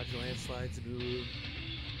dodge landslides in Hulu?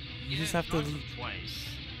 You just Yeah, have to. dodged them twice.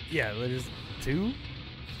 Yeah, there's 2. You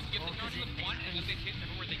have Oh, to 'cause dodge it them one, and then they hit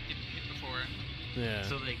everywhere they didn't hit before. Yeah.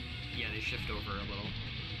 So they shift over a little.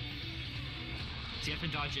 So you have to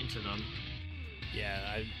dodge into them.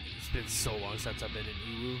 Yeah, it's been so long since I've been in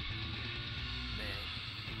Hulu. Man.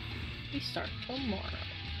 We start tomorrow.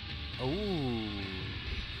 Oh.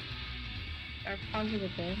 Our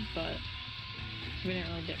positive did, but we didn't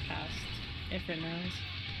really get past if it knows.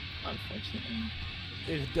 Unfortunately.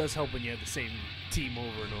 It does help when you have the same team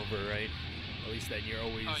over and over, right? At least then you're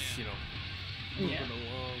always, Oh, yeah. you know, moving Yeah.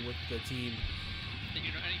 along with the team. And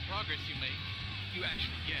you know, any progress you make, you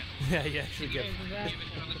actually get. Yeah, you actually get. Give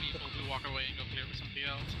it to other people who walk away and go clear with somebody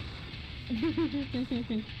else.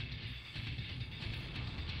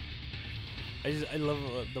 I love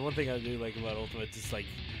the one thing I do like about Ultimate is like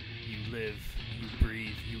you live, you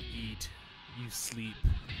breathe, you eat, you sleep,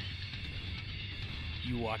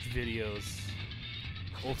 you watch videos.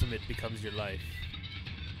 Ultimate becomes your life.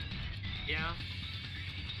 Yeah.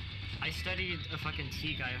 I studied a fucking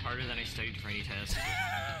T guy harder than I studied for any test.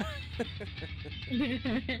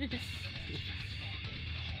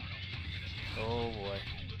 Oh boy.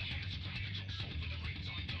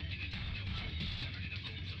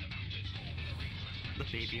 The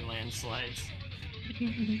baby landslides.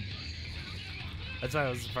 That's why I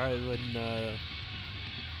was surprised when I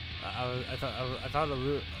thought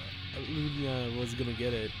Alunia was gonna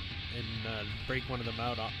get it and break one of them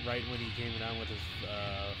out right when he came down with his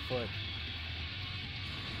foot.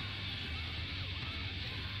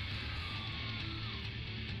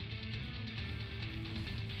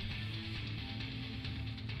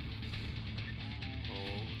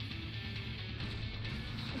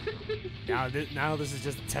 Now this is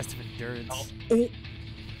just a test of endurance.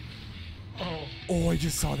 Oh, I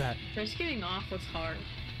just saw that. Rescuing off was hard.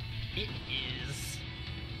 It is.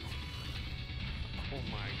 Oh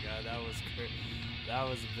my god, that was that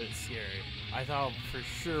was a bit scary. I thought for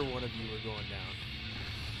sure one of you were going down.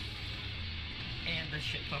 And the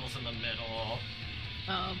shit puddles in the middle.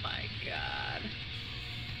 Oh my god.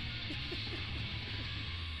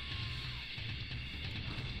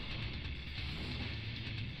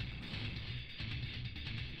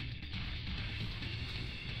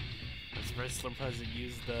 I'm surprised Slurp hasn't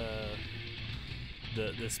used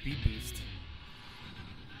the speed boost.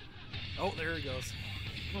 Oh, there it goes.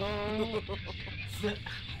 Oh.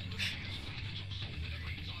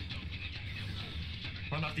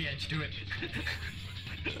 Run off the edge, do it.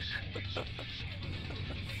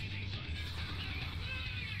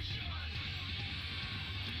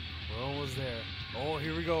 We're almost there. Oh,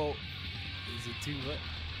 here we go. Is it too late?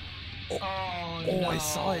 Oh, Oh, no. I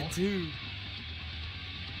saw it too.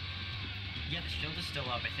 Yeah, the shield is still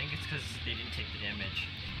up. I think it's because they didn't take the damage.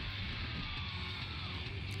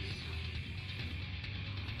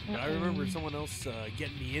 I remember someone else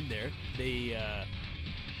getting me in there. They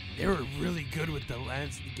were really good with the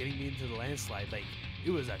getting me into the landslide. Like,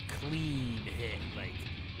 it was a clean hit. Like,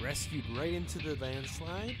 rescued right into the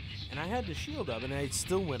landslide, and I had the shield up, and I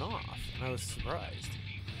still went off, and I was surprised.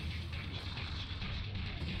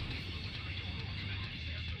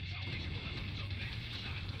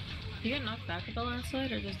 You get knocked back at the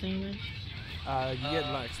landslide or just damage? You get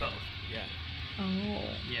knocked both. off. Yeah. Oh.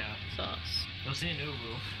 Yeah. Sucks. Those in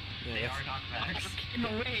Ubu, Yeah, they that's- are knockbacks. No,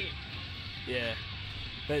 wait. Yeah,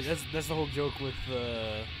 that's the whole joke with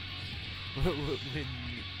when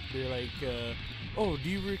they're like, oh, do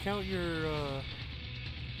you recount your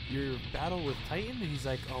battle with Titan? And he's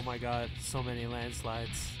like, oh my god, so many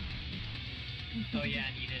landslides. Oh yeah,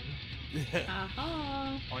 Eden.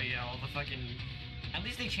 Aha. Oh yeah, all the fucking. At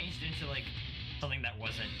least they changed it into like something that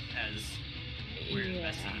wasn't as weird and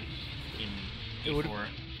messy in It would've- E4.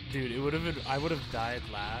 Dude, it would have been. I would have died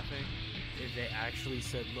laughing if they actually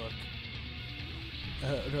said, look.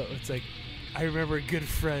 No, it's like, I remember a good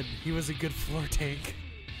friend. He was a good floor tank.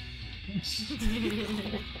 I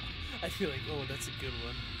feel like, oh, that's a good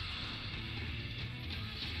one.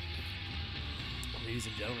 Ladies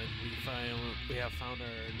and gentlemen, we have found our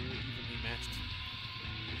new evenly matched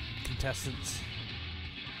contestants.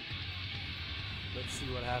 Let's see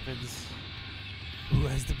what happens. Who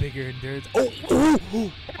has the bigger endurance?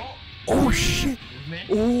 Oh shit! Movement.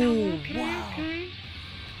 Oh Okay, wow! okay.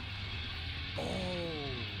 Oh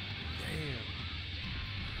damn!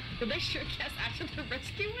 Did they sure guess after the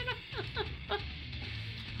rescue went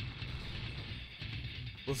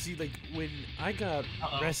Well, see, like when I got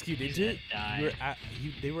Uh-oh, rescued he's into it, gonna die.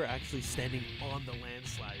 they were actually standing on the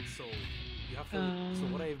landslide. So you have to. So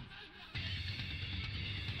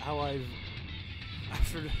how I've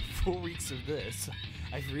after 4 weeks of this,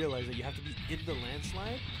 I've realized that you have to be in the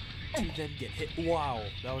landslide to then get hit. Wow,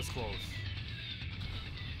 that was close.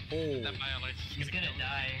 Oh, That violates. He's gonna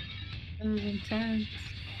die. That was intense.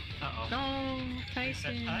 Uh-oh. No, Reset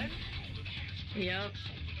Tyson. time? Yep.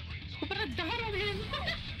 But I died on him!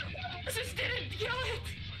 Just didn't kill it!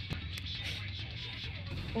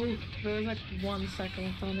 Oh, there was like 1 second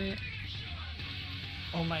left on it.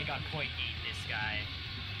 Oh my god, point 8 this guy.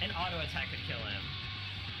 An auto attack could kill him.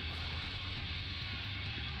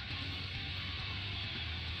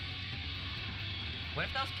 What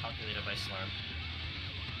if that was calculated by Slurm?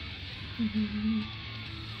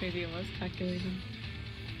 Maybe it was calculated.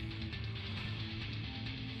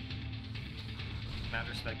 Mad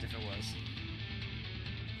respect if it was.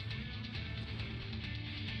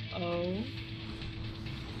 Oh.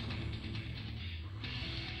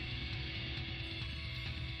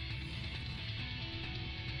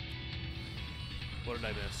 What did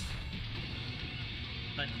I miss?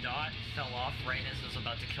 The dot fell off right as it was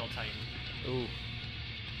about to kill Titan. Ooh.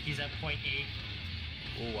 He's at 0.8.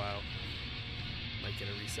 Oh, wow. Might get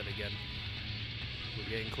a reset again. We're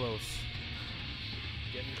getting close.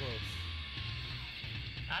 Getting close.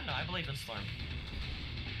 I don't know, I believe in Slurm.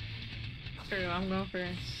 True, I'm going for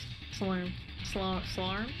Slurm. Slurm?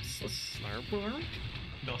 Slurp.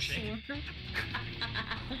 Milkshake. Slurm?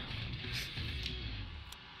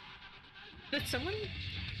 Did someone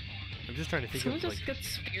I'm just trying to think of, just like... get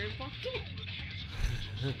spirit walking?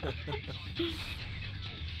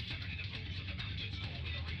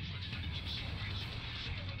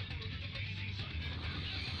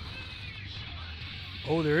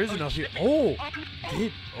 Oh, there is enough here. Oh!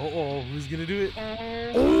 Did... Oh, who's gonna do it?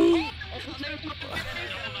 Oh, Slurm!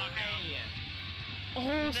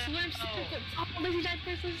 Oh, Lizzie died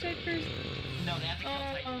first, No, they have to kill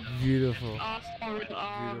Titan. Beautiful.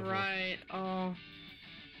 Alright, oh.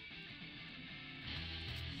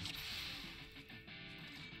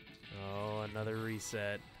 Oh, another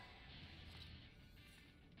reset.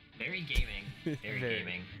 Very gaming. Very Very.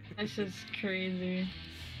 gaming. This is crazy.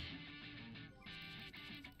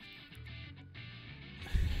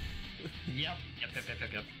 Yep.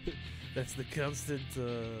 That's the constant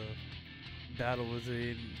battle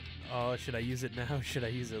between, oh, should I use it now? Should I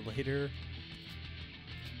use it later?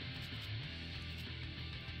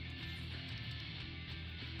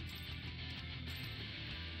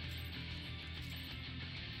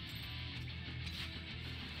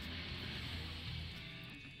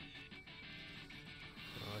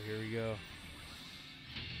 Oh, here we go.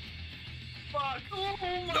 Fuck! Oh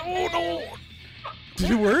my No!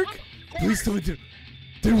 Did it work? Please tell me did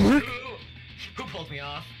it work? Who pulled me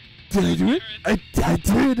off? Did I do it? I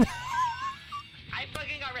did! I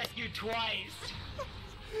fucking got rescued twice!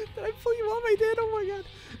 Did I pull you off? I did, oh my god.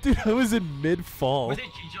 Dude, I was in mid-fall. Was it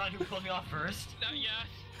G-John who pulled me off first? Yeah.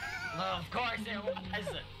 Oh, of course it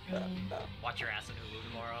was! Watch your ass in Hulu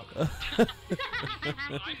tomorrow.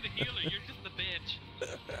 I'm the healer, you're just the bitch.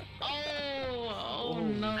 Oh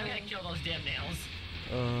no. I'm gonna kill those damn nails.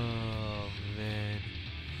 Oh, man.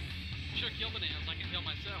 Sure, kill the nails, I can heal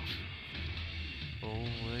myself. Oh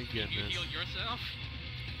my Can you goodness. heal yourself?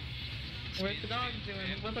 What's the dog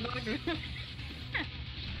doing? What's the dog doing?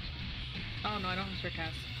 Oh no, I don't have short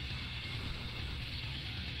cast.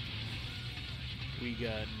 We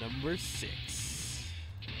got number 6.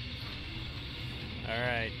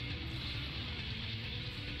 Alright.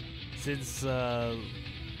 Since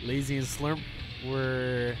Lazy and Slurp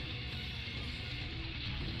were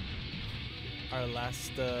our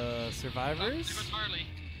last survivors. There goes Harley.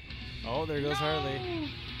 Oh, there goes Harley.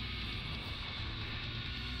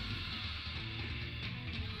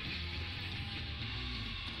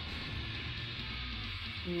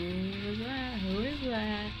 Who is that? Who is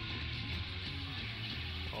that?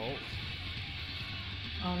 Oh.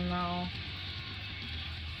 Oh no.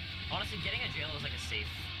 Honestly, getting a jail is like a safety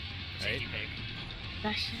pick.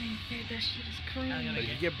 That shit ain't fair. That shit is I'm gonna crazy. But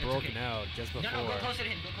you It's get broken okay. out just before. No, go closer to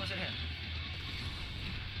him. Go closer to him.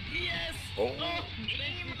 Yes! Oh.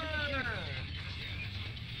 Gamer!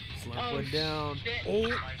 Slurp Oh, went down. shit. Oh,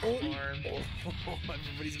 Slurp.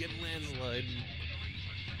 everybody's getting landslide.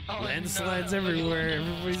 Oh, Landslides no. everywhere.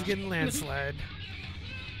 Everybody's getting landslide.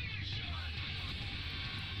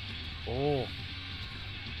 Oh.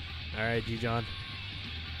 Alright, G-John.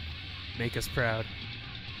 Make us proud.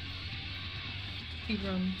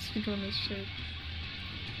 Speedrun this shit.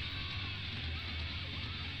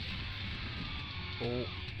 Oh.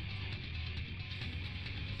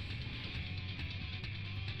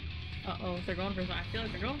 Uh-oh, they're going for something. I feel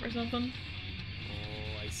like they're going for something.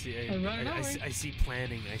 Oh, I see. They're running over. I see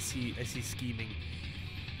planning. I see scheming.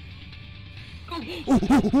 Oh.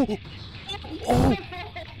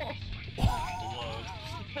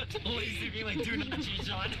 Lazy being like, do not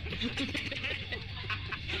G-John.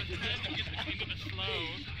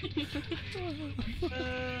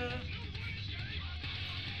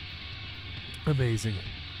 Amazing.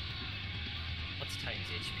 What's Titan's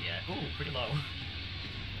HP at? Ooh, pretty low.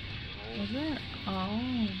 Was that?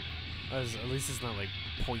 Oh. At least it's not like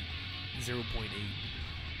 0.8.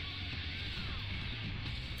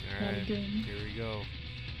 Alright, good. here we go.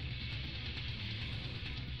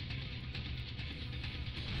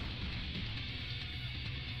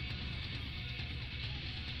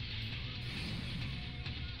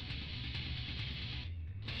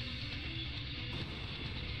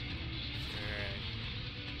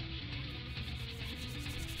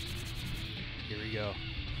 Here we go.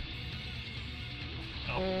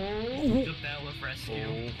 Oh, Oh. the Battle of Rescue.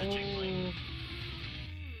 Oh. The Jiggling.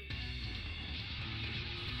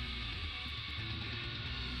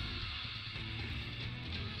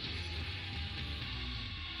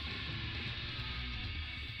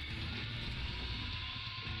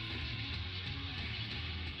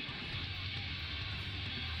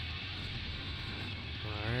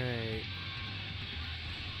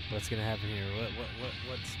 What's gonna happen here?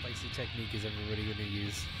 What spicy technique is everybody gonna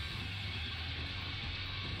use?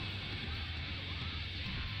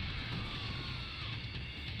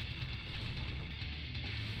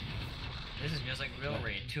 This is just like real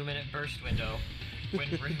raid. 2-minute burst window. When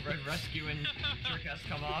rescue and trick has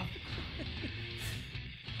come off.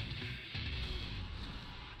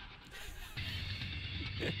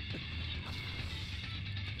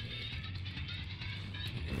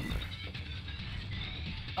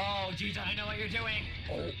 Oh, G-John, I know what you're doing.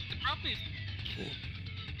 The problem is,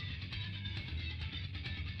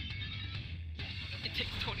 it takes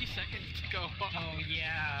 20 seconds to go off. Oh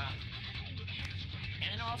yeah.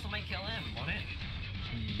 And it also might kill him, won't it?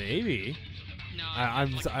 Maybe. No,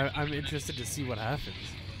 I'm interested to see what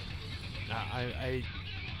happens. A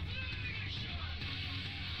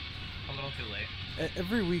little too late.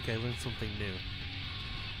 Every week I learn something new.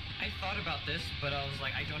 I thought about this, but I was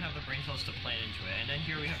like, I don't have the brain cells to plan into it. And then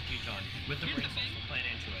here we have G-John with the Here's brain the cells thing. to plan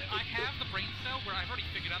into it. I have the brain cell where I've already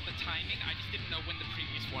figured out the timing. I just didn't know when the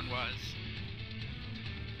previous one was.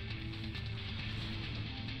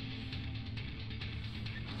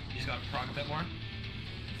 You just gotta prog a bit more.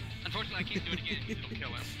 Unfortunately, I can't do it again because it'll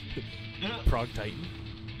kill him. Prog Titan.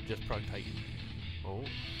 Just Prog Titan. Oh.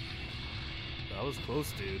 That was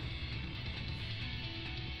close, dude.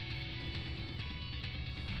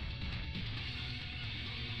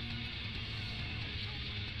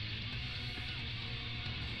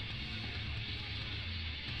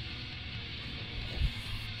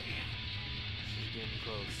 She's getting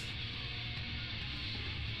close.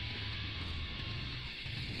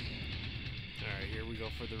 Alright, here we go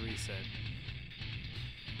for the reset.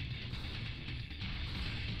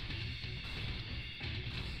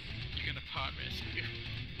 You're gonna pot rescue.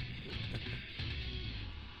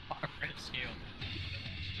 Rescue.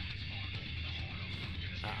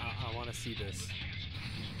 I want to see this.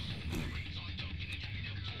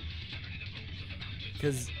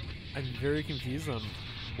 Because I'm very confused on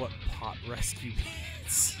what pot rescue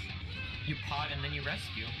means. You pot and then you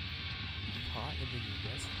rescue. Pot and then you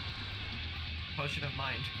rescue? Potion of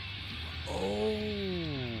mind. Oh.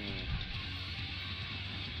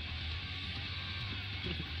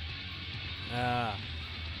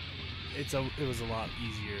 It was a lot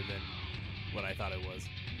easier than what I thought it was.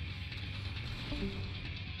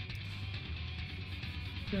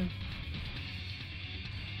 Yeah.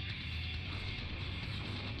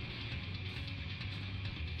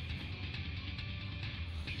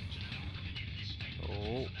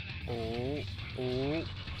 Oh, oh, oh.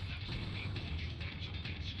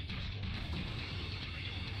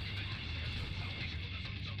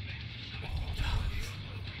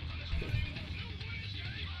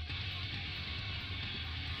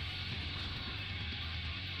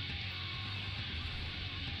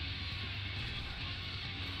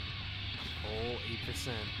 Oh, 8%.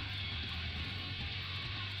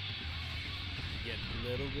 Getting a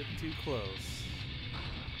little bit too close.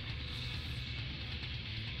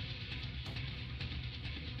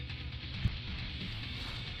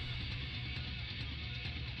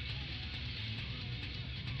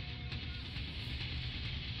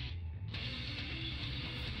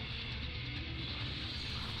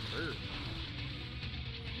 Brr.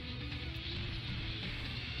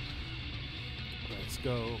 Let's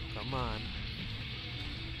go. Come on.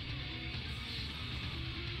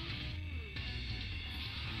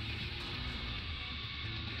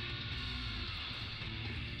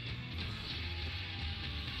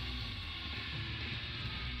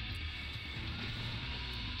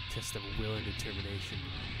 Test of will and determination.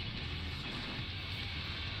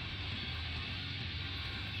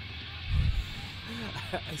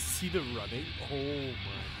 I see the running. Oh my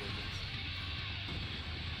goodness.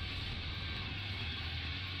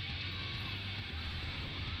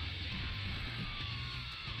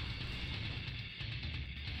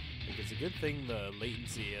 Like, it's a good thing the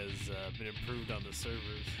latency has been improved on the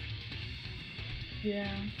servers.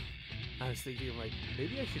 Yeah. I was thinking, like,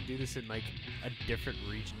 maybe I should do this in, like, a different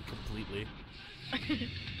region completely.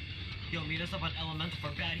 Yo, meet us up on Elemental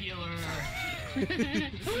for Bad Healer.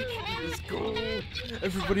 Let's go.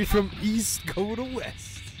 Everybody from east, go to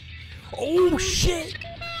west. Oh, shit!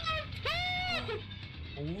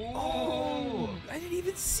 Oh, I didn't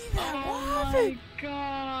even see that. What Oh happened? my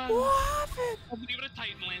god. What happened? I believe it a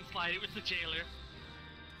Titan landslide. It was the jailer.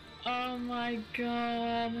 Oh my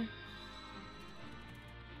god.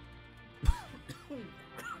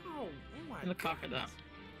 Oh my Look off for that.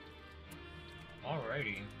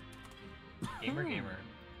 Alrighty. Gamer, Oh. gamer.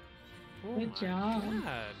 Oh Good my job.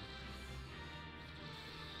 God.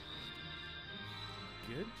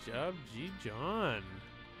 Good job, G. John.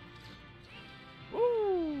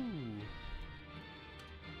 Woo!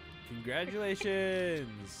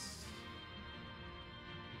 Congratulations.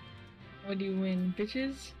 What do you win,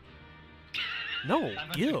 bitches? No,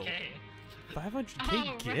 Gil. 500K. 500k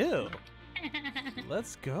Oh, Gil.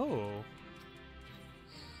 Let's go.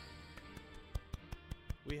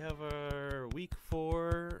 We have our week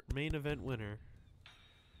 4 main event winner.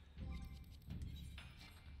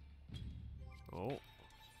 Oh.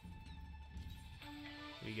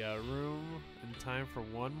 We got room and time for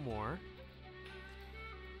one more.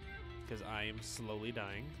 Because I am slowly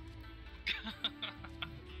dying.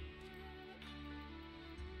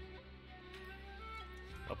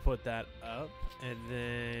 I'll put that up and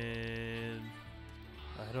then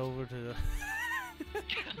I'll head over to the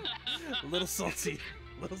a little salty.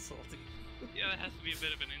 A little salty. Yeah, that has to be a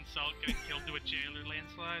bit of an insult, getting killed to a jailer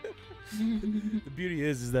landslide. The beauty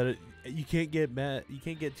is that you can't get mad. You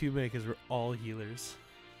can't get too mad because we're all healers.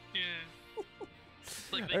 Yeah.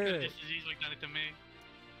 Like, they All could have right. just as easily done it to me.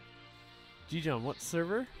 G-John, what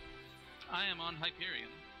server? I am on Hyperion.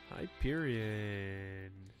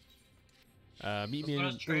 Hyperion. Meet me Just let in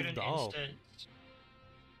us trade an Doll. instance.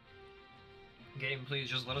 Game, please,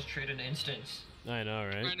 just let us trade an instance. I know,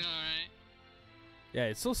 right? I know, right? Yeah,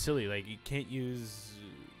 it's so silly. Like, you can't use...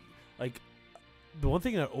 Like, the one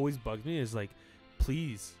thing that always bugs me is, like,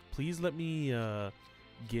 please let me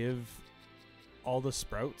give all the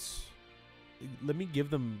sprouts... Let me give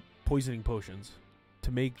them poisoning potions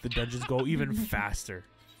to make the dungeons go even faster.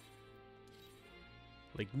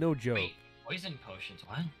 Like, no joke. Wait, poison potions,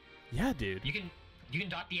 what? Yeah, dude. You can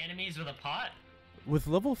dot the enemies with a pot? With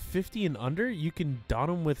level 50 and under, you can dot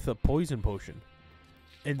them with a poison potion.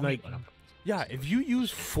 And, Let me like... look up Yeah, poison if you potions.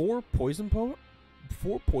 use four poison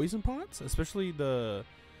pots, especially the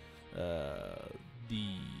I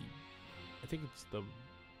think it's the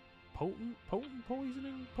potent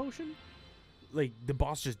poisoning potion, like the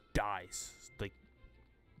boss just dies, like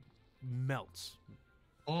melts.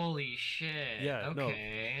 Holy shit. Yeah, no.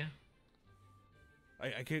 Okay.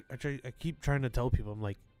 I keep trying to tell people, I'm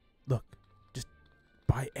like, look, just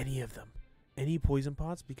buy any of them, any poison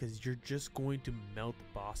pots, because you're just going to melt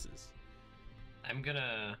bosses. I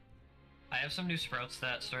have some new sprouts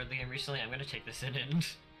that started the game recently. I'm gonna take this in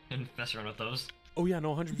and mess around with those. Oh yeah,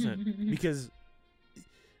 no, 100%. Because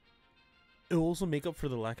it'll also make up for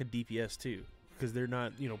the lack of DPS too, because they're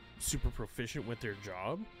not, super proficient with their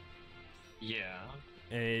job. Yeah.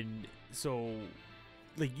 And so,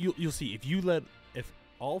 like, you'll see if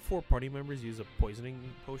all 4 party members use a poisoning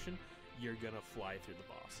potion, you're gonna fly through the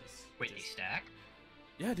bosses. Wait, they stack?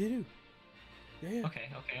 Yeah, they do. Yeah. Okay,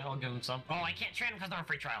 I'll give them some. Oh, I can't trade them because they're on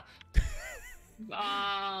free trial.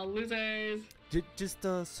 Ah, losers. Just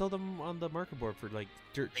sell them on the market board for like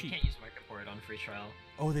dirt They cheap. can't use market board on free trial.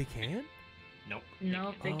 Oh, they can? Nope.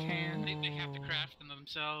 Nope, they can't. They have to craft them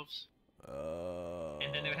themselves.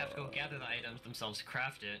 And then they would have to go gather the items themselves to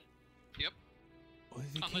craft it. Yep. Oh,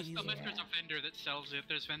 they can't Unless, use unless it. there's a vendor that sells it.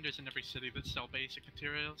 There's vendors in every city that sell basic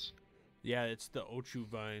materials. Yeah, it's the Ochu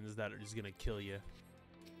vines that are just gonna kill you.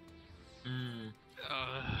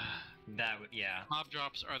 Yeah. Mob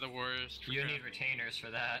drops are the worst. for You need crafting. retainers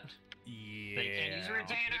for that. Yeah. They can't use a They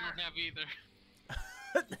retainer. don't have either.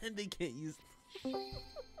 And they can't use.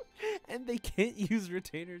 And they can't use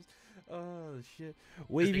retainers. Oh shit!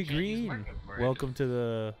 Wavy they can't use green. market board.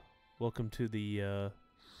 Welcome to the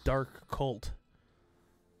dark cult.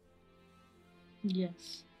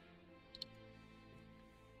 Yes.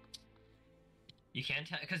 You can't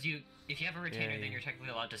because if you have a retainer, Yeah, then yeah. you're technically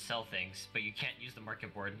allowed to sell things, but you can't use the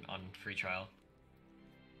market board on free trial.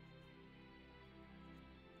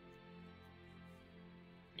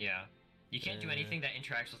 Yeah. You can't do anything that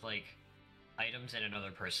interacts with like items and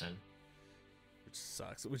another person. Which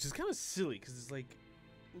sucks. Which is kind of silly because it's like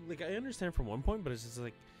I understand from one point, but it's just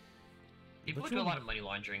like People would do a lot of money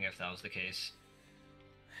laundering if that was the case.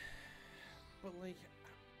 But like,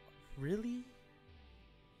 really?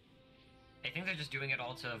 I think they're just doing it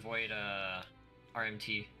all to avoid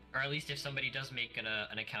RMT. Or at least if somebody does make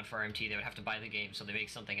an account for RMT, they would have to buy the game, so they make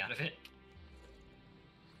something out of it.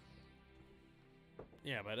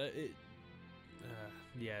 Yeah, but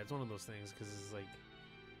yeah, it's one of those things because it's like,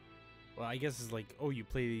 well, I guess it's like, oh, you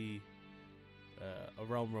play a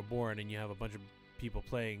Realm Reborn and you have a bunch of people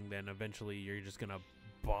playing, then eventually you're just gonna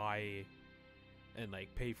buy and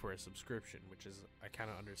like pay for a subscription, which is I kind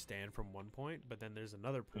of understand from one point, but then there's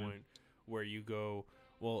another point where you go,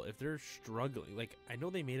 well, if they're struggling, like I know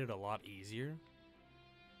they made it a lot easier,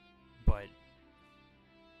 but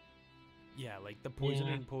yeah, like the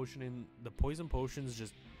poison potions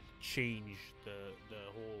just change the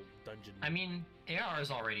whole dungeon. I mean, AR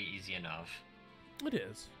is already easy enough. It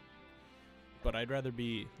is, but I'd rather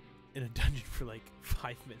be in a dungeon for like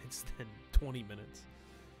 5 minutes than 20 minutes.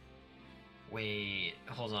 Wait,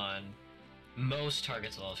 hold on. Most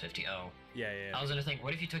targets are level 50. Oh. Yeah. I was gonna think,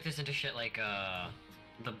 what if you took this into shit like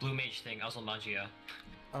the blue mage thing, also Magia?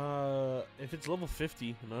 If it's level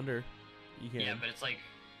 50 and under, you can. Yeah, but it's like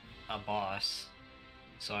a boss,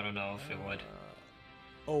 so I don't know if it would.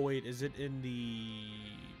 Oh wait, is it in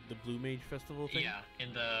the Blue Mage Festival thing? Yeah,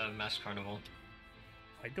 in the Masked Carnival.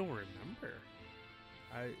 I don't remember.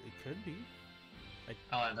 It could be.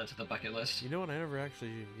 I'll add that to the bucket list. You know what? I never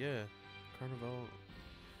actually. Yeah, Carnival.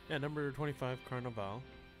 Yeah, number 25, Carnival.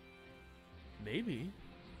 Maybe.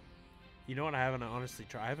 You know what? I haven't honestly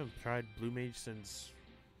tried. I haven't tried Blue Mage since,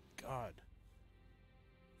 God,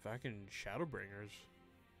 fucking Shadowbringers.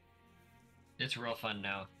 It's real fun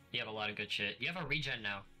now. You have a lot of good shit. You have a regen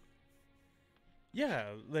now. Yeah,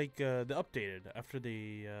 like the updated after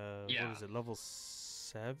the Yeah. what is it? Level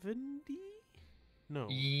 70? No.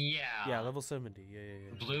 Yeah. Yeah, level 70. Yeah.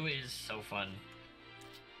 Blue is so fun.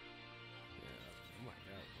 Yeah. Oh my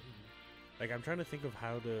god. Like I'm trying to think of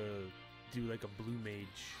how to do like a Blue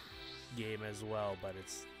Mage game as well, but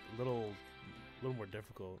it's a little more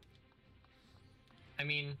difficult. I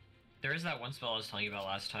mean, there is that one spell I was telling you about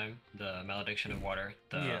last time, the Malediction of Water.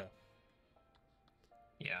 Yeah.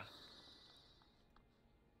 Yeah.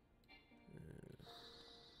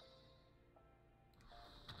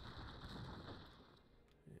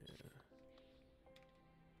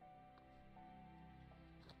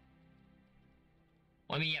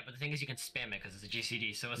 Well, I mean, yeah, but the thing is you can spam it because it's a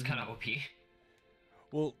GCD, so it's kind of OP.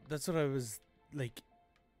 Well, that's what I was like.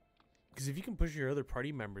 Because if you can push your other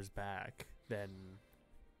party members back, then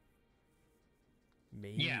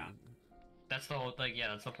maybe. Yeah. That's the whole, like, yeah,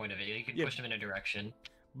 that's the point of it. You can push them in a direction.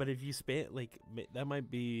 But if you spam, like, that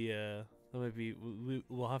might be,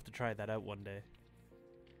 we'll have to try that out one day.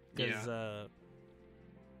 Because, I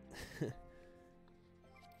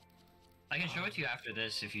can show it to you after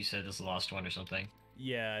this if you said this is the last one or something.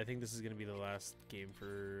 yeah, I think this is going to be the last game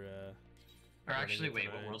for, Or actually,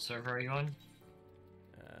 wait, what world server are you on?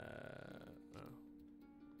 oh.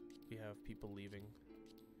 We have people leaving.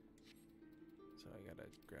 So I gotta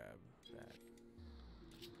grab that.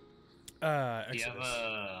 Do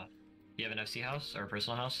Exodus. you have an FC house or a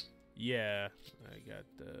personal house? Yeah, I got,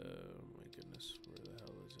 oh my goodness, where the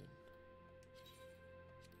hell is it?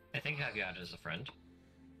 I think I have you added as a friend.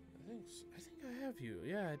 I think I have you.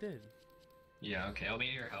 Yeah, I did. Yeah, okay, I'll meet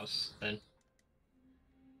at your house then.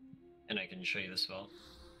 And I can show you the spell.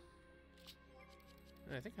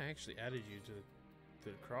 I think I actually added you to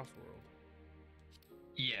the cross world.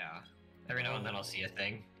 Yeah. Every now and then I'll see a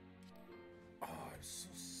thing. Oh, I'm so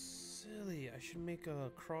silly. I should make a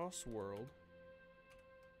cross world.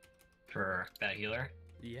 For Bad Healer?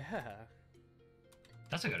 Yeah.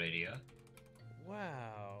 That's a good idea.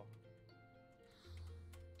 Wow.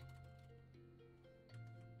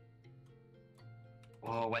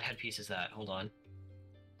 Whoa, what headpiece is that? Hold on.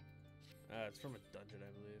 It's from a dungeon,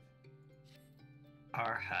 I believe.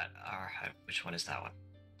 Our hat. Which one is that one?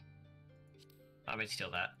 I might steal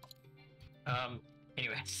that.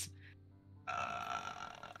 Anyways.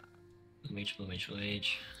 Blue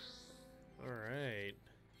mage. Alright.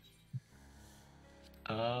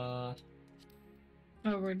 Oh,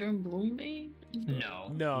 we're doing Blue Mage?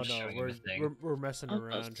 No. No, I'm showing you the thing. we're messing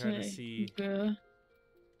around trying to see. Yeah.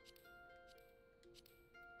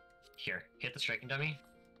 Here, hit the striking dummy.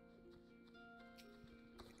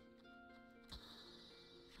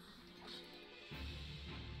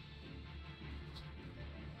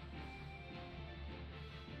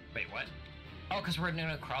 Wait, what? Oh, because we're in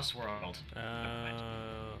a cross world. Alright,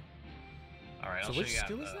 So I'll show which you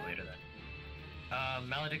skill is that? later then.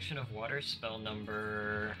 Malediction of Water, spell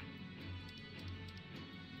number...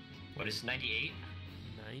 What is 98?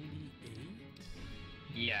 98?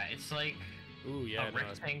 Yeah, it's like Ooh, yeah. a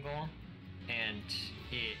rectangle, and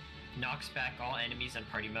it knocks back all enemies and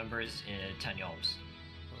party members in 10 yalms.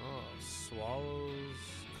 Oh, Swallow's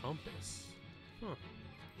Compass. Huh.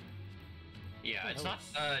 Yeah, What it's the not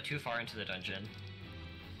hell is- too far into the dungeon.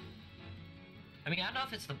 I mean, I don't know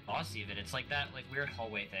if it's the boss even. It's like that like weird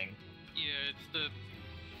hallway thing. Yeah, it's the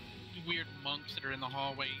weird monks that are in the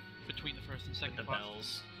hallway between the first and second The boss.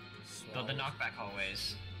 bells. The Swallow's- knockback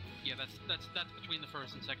hallways. Yeah, that's between the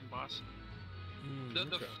first and second boss. Hmm, The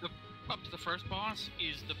okay. up to the first boss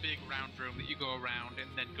is the big round room that you go around and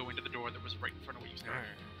then go into the door that was right in front of where you started.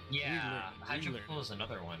 Alright. Yeah, Relearn. Hydropull is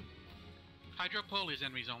another one. Hydropole is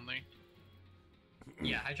enemies only.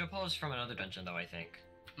 Yeah, Hydropull is from another dungeon though, I think.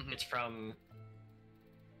 Mhm. It's from...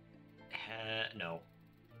 no.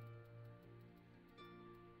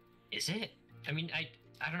 Is it? I mean, I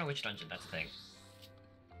don't know which dungeon, that's the thing.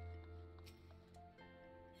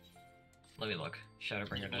 Let me look.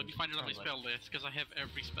 Shadowbringer. Let me find out my spell list, because I have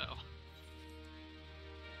every spell.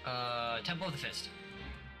 Temple of the Fist.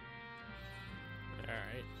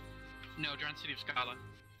 Alright. No, Drowned City of Scala.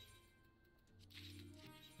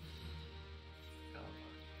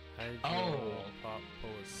 Pop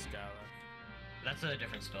Scala. That's a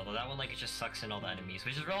different spell, though. That one, like, it just sucks in all the enemies,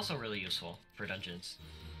 which is also really useful for dungeons.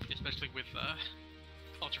 Especially with,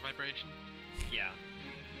 Ultra Vibration. Yeah.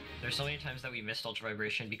 There's so many times that we missed Ultra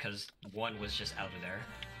Vibration because one was just out of there.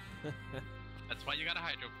 That's why you got a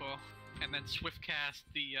Hydro Pull. And then Swift Cast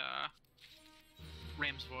the,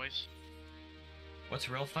 Ram's Voice. What's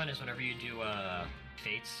real fun is whenever you do,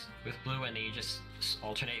 Fates with blue, and then you just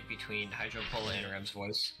alternate between Hydro Pull and Ram's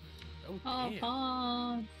Voice. Oh, Oh, damn.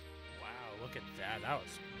 pause. Wow, look at that. That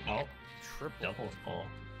was Oh, triple. double pull.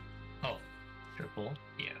 Oh, triple?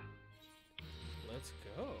 Yeah. Let's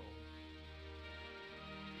go.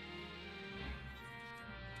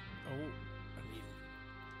 Oh, I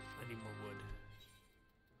need more wood.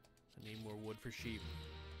 I need more wood for sheep.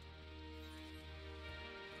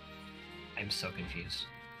 I'm so confused.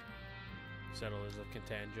 Settle is a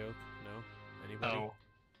Catan joke? No? Anybody? Oh.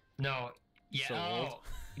 No. Yeah. So oh. old.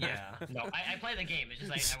 Yeah. No, I play the game. It's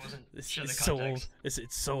just I wasn't sure the It's so old. context.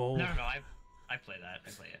 It's so old. No, I play that. I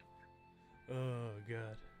play it. Oh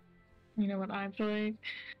god. You know what I played?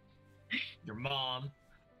 Your mom.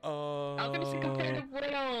 Oh. I was gonna say competitive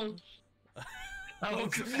whales. Oh,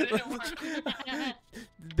 competitive.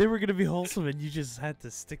 They were gonna be wholesome, and you just had to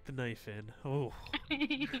stick the knife in. Oh. I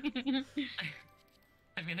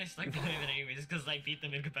mean, I stuck the knife in anyways because I beat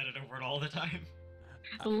them in competitive world all the time.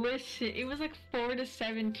 Listen, it was like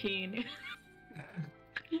 4-17.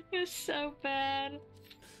 It was so bad.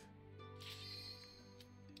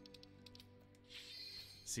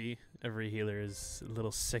 See, every healer is a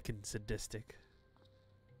little sick and sadistic.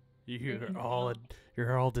 You're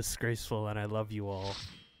all disgraceful, and I love you all.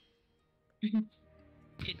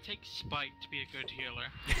 It takes spite to be a good healer.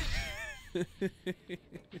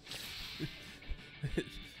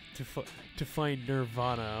 to find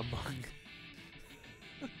nirvana among.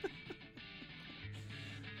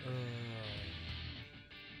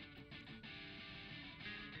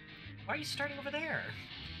 Why are you starting over there?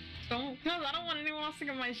 Cause I don't want anyone else to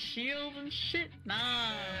get my shield and shit. Nah,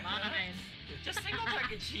 mine. Just single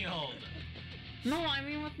target shield. No, I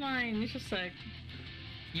mean with my initial sec.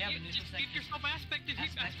 Yeah, You but just give yourself aspected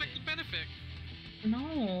benefit.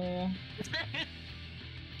 No.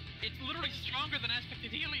 It's literally stronger than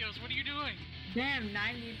aspected Helios. What are you doing? Damn,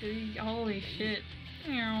 93. Holy shit.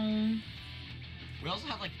 Meow. We also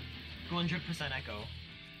have like 200% echo.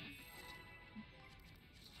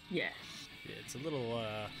 Yes. Yeah, it's a little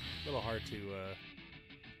hard to.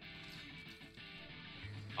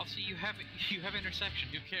 I'll see you have interception.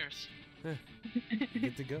 Who cares?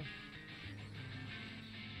 Good to go.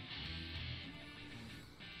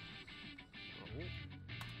 Oh.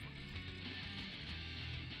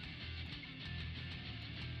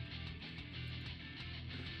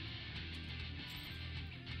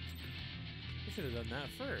 I should have done that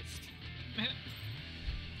first.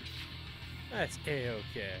 That's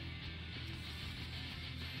A-okay.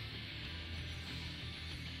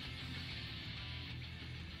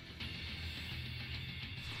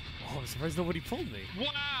 Oh, I'm surprised nobody pulled me.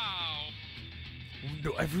 Wow!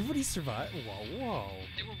 No, everybody survived. Wow,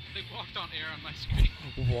 They walked on air on my screen.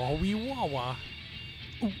 wow. Wowie wawa.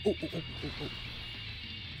 Ooh, oh, oh, oh, oh, oh.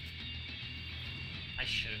 I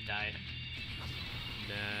should have died.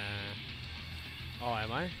 Nah. Oh,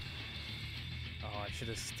 am I? Oh, I should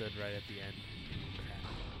have stood right at the end.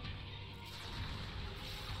 Crap.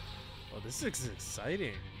 Well, this is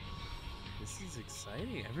exciting. This is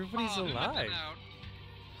exciting. Everybody's Oh, they let them alive. out.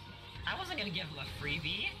 I wasn't gonna give him a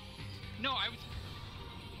freebie. No, I was.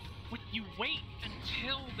 When you wait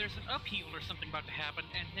until there's an upheaval or something about to happen,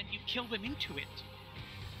 and then you kill them into it.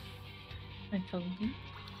 I told you.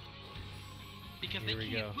 Because Here they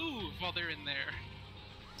we can't go. move while they're in there.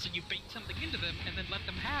 So you bait something into them and then let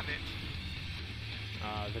them have it.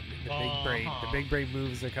 The big brain. The big brain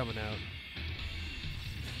moves are coming out.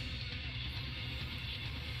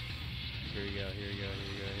 Here we go. Here we go. Here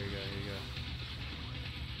we go. Here we go. Here we go.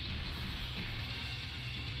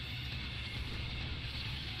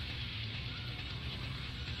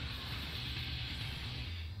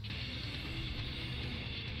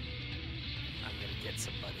 I'm gonna get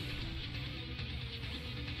somebody.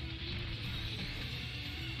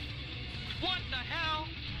 What the hell?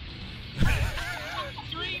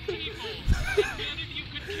 3 people! And none of you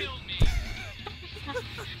could kill me!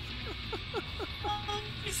 Oh,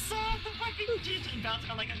 I saw the fucking GG bouncing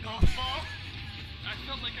on like a golf ball. I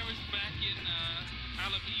felt like I was back in,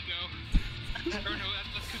 Alavigo. Or no,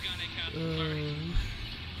 that's Kugane Castle, sorry.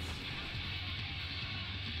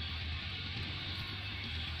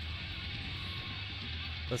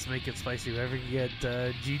 Let's make it spicy. Whoever can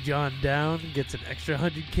get G John down gets an extra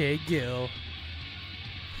 100k gil.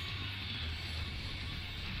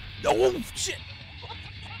 Oh shit!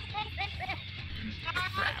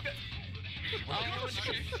 Crap. Oh,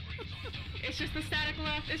 it's just the static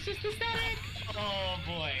left. It's just the static. Oh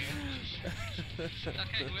boy.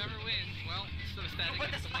 Okay, whoever wins, well, so the static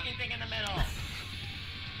Put gets this the money. fucking thing in the middle.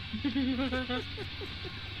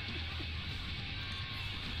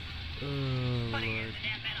 Oh, Put it in Lord. the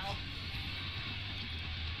damn middle.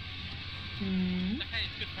 Hey,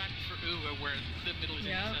 it's good practice for where the middle is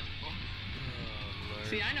Yep. inaccessible. Oh, Lord.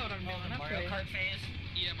 See, I know what I'm doing. Oh, the I'm Mario pretty. Kart phase.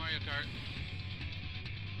 Yeah, Mario Kart.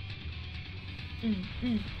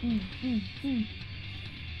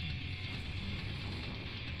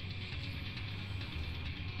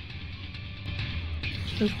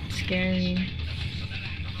 So scary.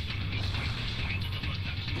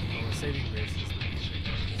 Oh, we're saving races.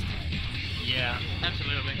 Yeah.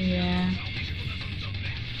 Absolutely. Yeah.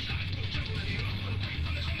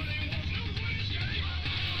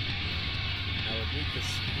 Now, what would make this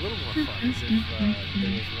a little more fun is if there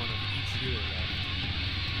was one of each healer left.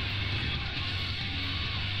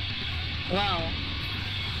 Well,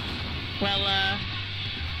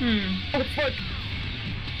 oh fuck.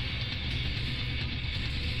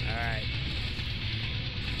 Alright.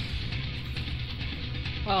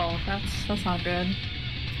 Oh, that's not good.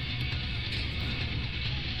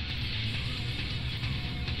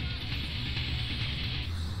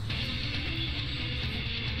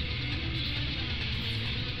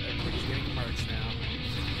 Everybody's getting parts now.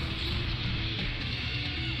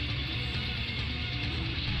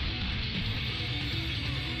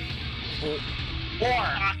 Oh. War.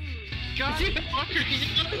 God,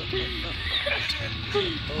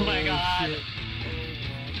 Oh my god. Shit.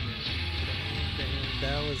 Damn,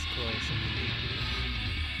 that was close.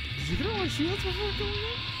 Did you get all my shields before going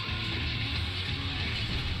in?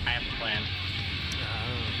 I have a plan.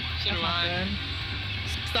 so That's do not I. good.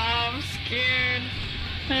 Stop, I'm scared.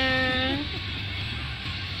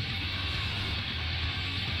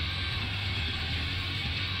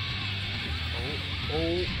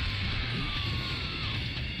 Oh.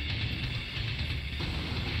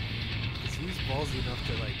 Who's ballsy enough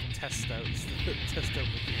to like test out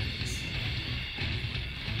mechanics?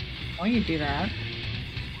 Why you do that?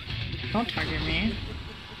 Don't target me.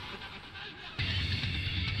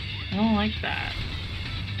 I don't like that.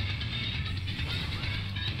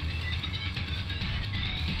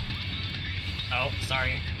 Oh,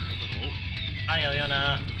 sorry. Hi,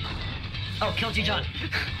 Eliana. Oh, kill G John.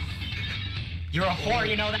 You're a whore,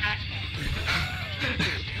 you know that?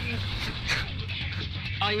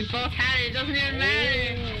 Oh, you both had it. It doesn't even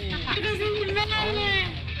matter. It doesn't even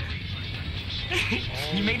matter.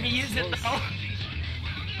 You made me use it though.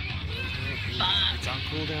 It's on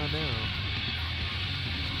cooldown now.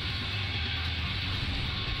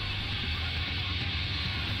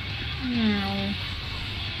 No.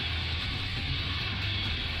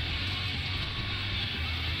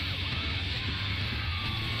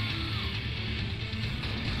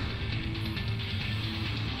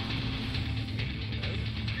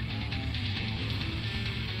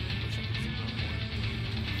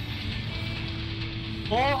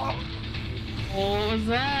 Oh, What was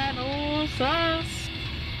that? Oh, sus.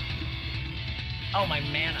 oh my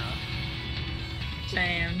mana.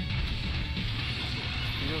 Same.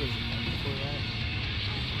 You know there's a button for that?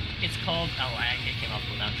 It's called. Oh, it came up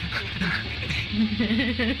with that.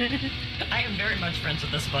 I am very much friends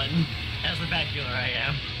with this button. As the bad healer I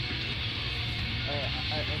am.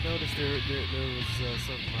 I noticed there was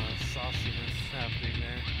some sauciness happening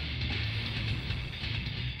there.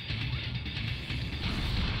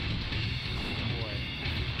 Boy.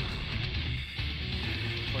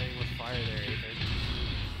 Playing with fire there, Ethan.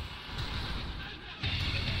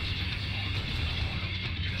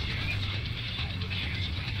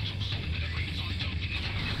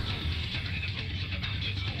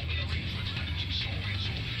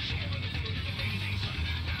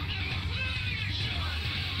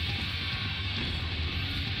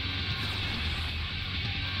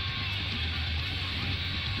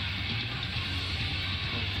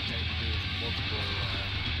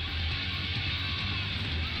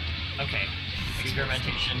 Okay.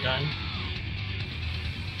 Experimentation done.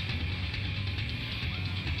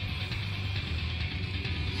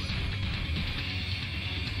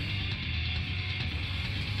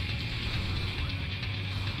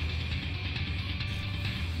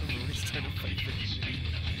 Everybody's trying to fight for unity.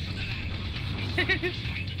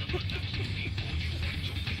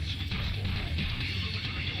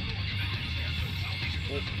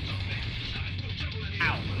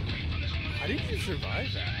 survive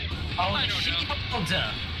that? Oh, I the don't know. shield!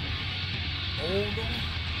 Oh no.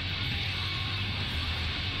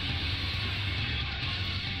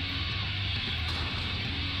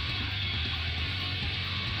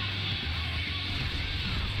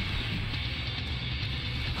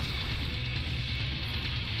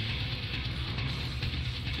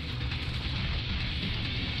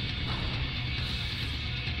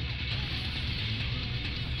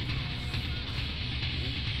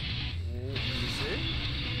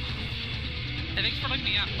 Hey, thanks for letting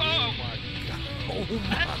me out. Oh! Oh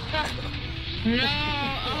my god. No!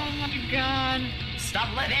 Oh my god! Stop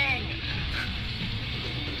living!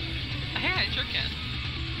 Hey, I sure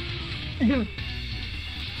can.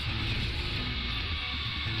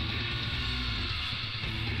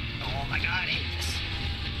 Oh my god, I hate this.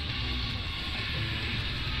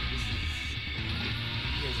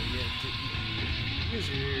 You guys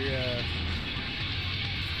are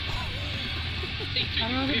Hey, I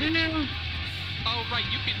don't know what to do. Oh, right,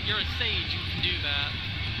 you're a sage, you can do that.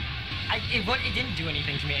 It didn't do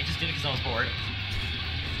anything to me, I just did it because I was bored.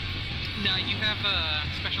 No, you have a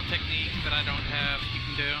special technique that I don't have you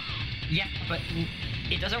can do. Yeah, but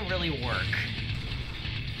it doesn't really work.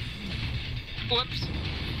 Whoops.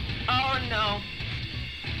 Oh no!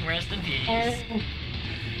 Rest in peace.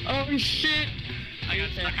 Oh shit! I got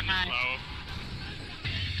stuck in the Hi. flow.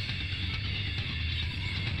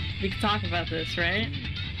 We can talk about this, right?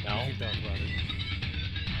 No. we can talk about it.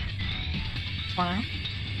 Why?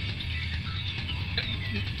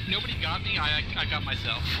 Nobody got me, I got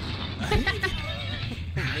myself.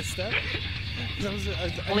 Missed that?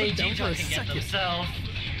 I Only looked down for a G-Junk can get second. themselves.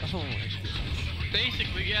 Oh my goodness.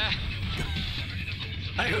 Basically, yeah.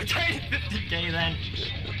 I go try 50k then.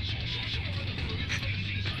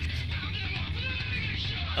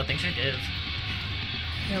 Oh, thanks for div.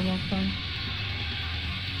 You're welcome.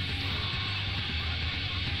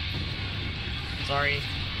 Sorry.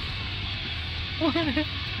 What?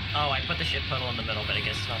 Oh, I put the shit puddle in the middle, but I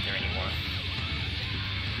guess it's not there anymore.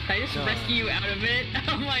 I just No. rescue you out of it.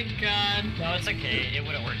 Oh my god. No, it's okay. It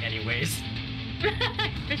wouldn't work anyways.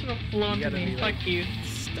 I should have flown You to gotta me. be, like, Fuck you.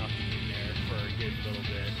 Stuck in there for a good little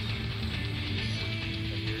bit.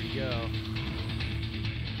 But here we go.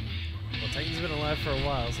 Well, Titan's been alive for a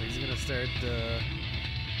while, so he's gonna start the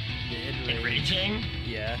Enraging?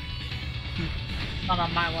 Yeah. Not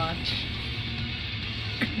on my watch.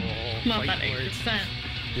 Oh, Not that fighting words. 8%.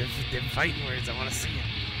 Them fighting words, I wanna see it.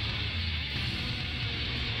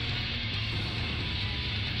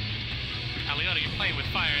 Aliota, you're playing with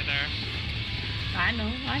fire there. I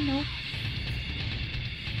know.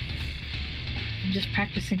 I'm just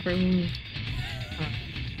practicing for a move.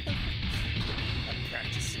 I'm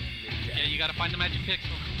practicing. Yeah, you gotta find the magic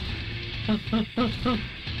pixel.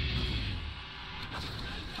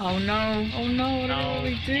 Oh no, what No. do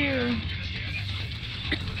we do?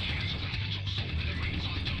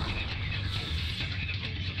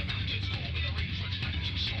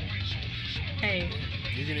 Hey,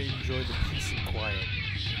 You're gonna enjoy the peace and quiet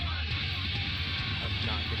of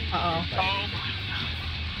not getting Uh-oh. hit by Oh, anything.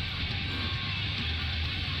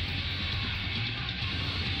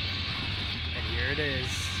 And here it is.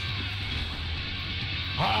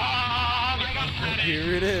 Oh, I got panic.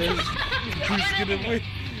 Here it is. Who's gonna win?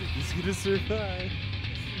 Who's gonna survive?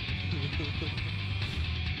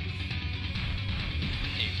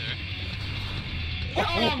 hey, sir. oh,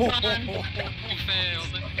 I'm gone. You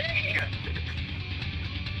failed.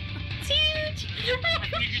 I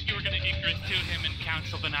figured you were gonna Icarus to him and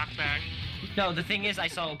cancel the knockback. No, the thing is, I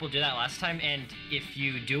saw Opal do that last time, and if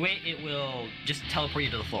you do it, it will just teleport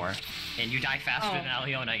you to the floor. And you die faster Oh. than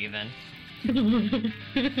Aliona, even.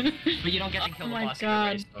 But you don't get to kill Oh the my boss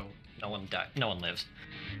God. either way, so no one lives.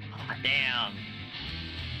 Oh, damn.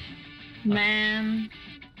 Man.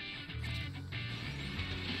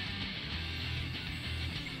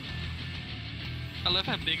 I love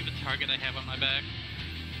how big of a target I have on my back.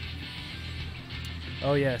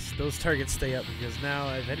 Oh yes, those targets stay up because now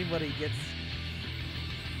if anyone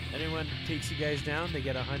takes you guys down, they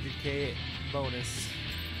get 100k bonus.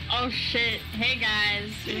 Oh shit. Hey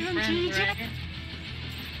guys. We're Damn, friends, GJ. right?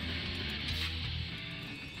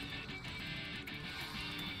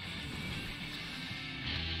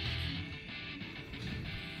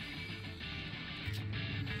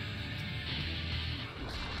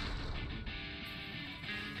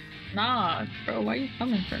 Nah, bro, why are you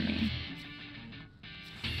coming for me?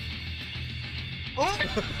 Oh!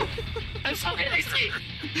 I'm sorry, I see.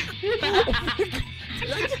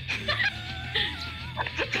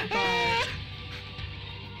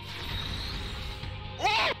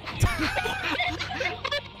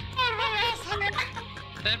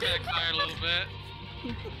 That backfired a little bit. that.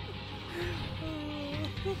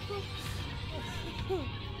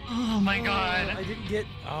 Oh my god. I didn't get.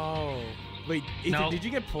 Oh. Wait, Ethan, No. did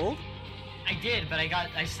you get pulled? I did, but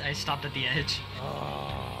I stopped at the edge.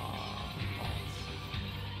 Oh.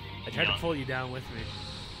 I tried Yeah. to pull you down with me.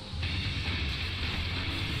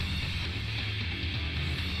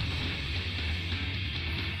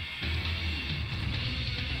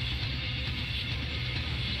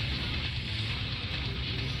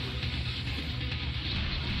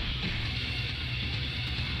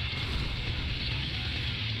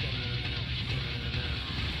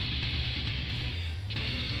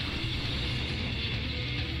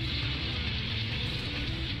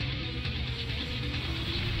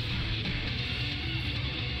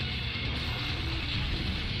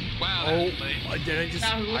 Wow, Oh, that was late. did I just?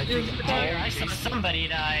 That I was think the There, I saw somebody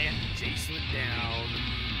die. Jace went down.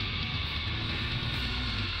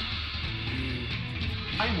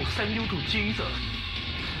 I will send you to Jesus.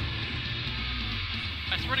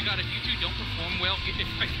 I swear to God, if you two don't perform well, if you get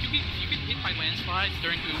hit by landslides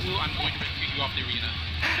during Uwu, I'm going to rescue you off the arena.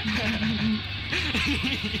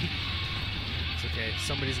 It's okay.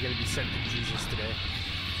 Somebody's gonna be sent to Jesus today.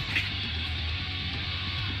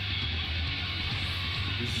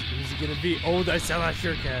 Who's it gonna be? Oh, I saw that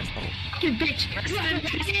sure cast. Oh. You bitch!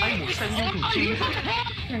 I will send you to Jesus.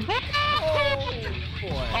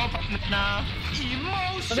 Boy. Oh, nah.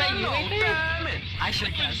 Was that you, Ethan? I should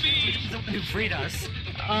have guessed. He's the one who freed us.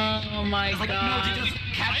 Oh my I was like, no, god. to just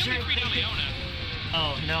I capture only freed it. Aliona.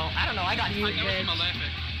 Oh, no. I don't know. I got You freed. That was did.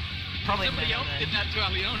 Malefic. Probably Somebody Meta else then. did that to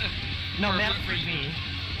Aliona. No, Or Meta Blue freed me.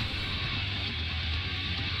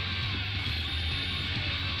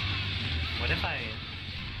 What if I...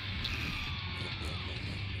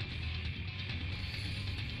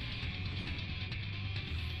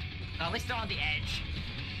 Oh, at least they're on the edge.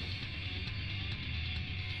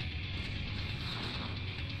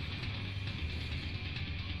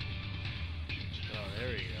 Oh, there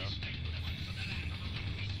we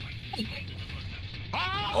go.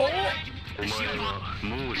 Oh! Shield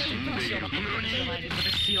on. Shield on. With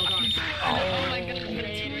a shield on. Oh my god.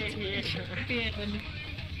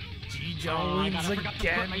 G-John Oh my wins god, I forgot to put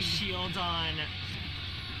again. my shield on.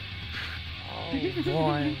 Oh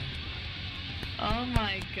boy. Oh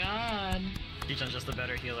my god. G-John's just a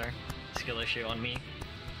better healer. Skill issue on me.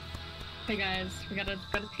 Hey guys, we gotta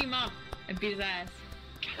team up and beat his ass.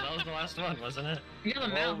 That was the last one, wasn't it? You're the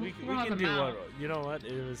Well, mount. we We're on can the do mount. one. You know what?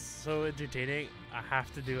 It was so entertaining. I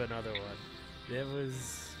have to do another one. It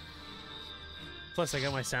was. Plus, I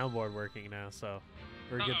got my soundboard working now, so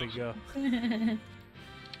we're good to go.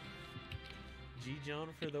 G-John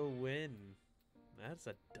for the win. That's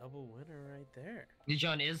a double winner right there.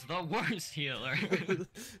 G-John is the worst healer.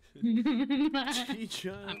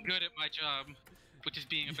 G-John. I'm good at my job, which is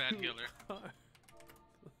being a bad healer.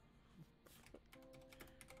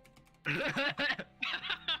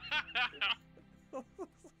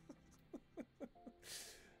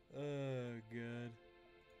 Oh, God.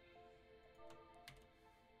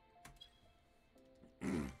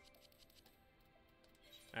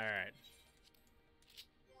 Alright.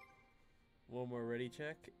 One more ready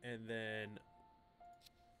check, and then...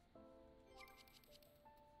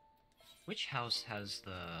 Which house has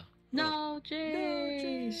the... No, Jace.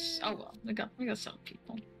 Jace. Oh well, we got some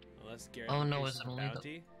people. Unless Garrett Oh, no, increases it's the only the-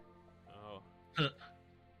 bounty. Oh.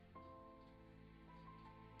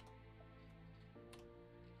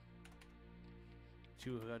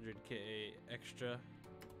 200k extra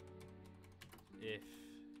if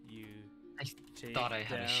you I take thought I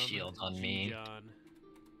had a down shield on me. G-John.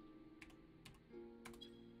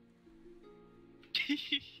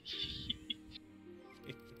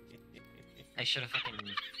 I should have fucking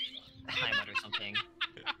Heimat or something.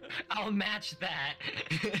 I'll match that.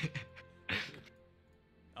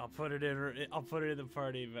 I'll put it in. I'll put it in the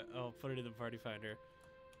party. I'll put it in the party finder.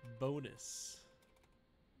 Bonus.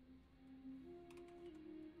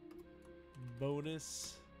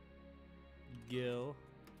 Bonus. Gil.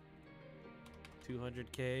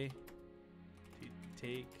 200k. To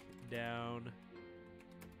take down.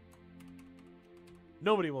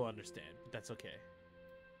 Nobody will understand, but that's okay.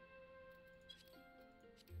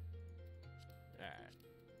 Alright.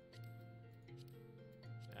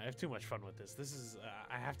 I have too much fun with this. This is,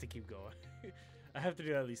 I have to keep going. I have to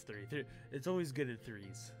do at least three. It's always good in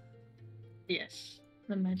threes. Yes,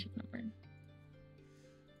 the magic number.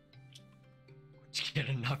 Just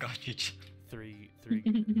gonna knock off each. Three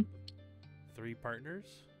partners?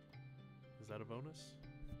 Is that a bonus?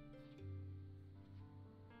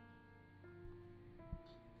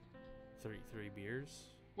 Three beers?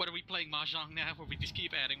 What are we playing Mahjong now, where we just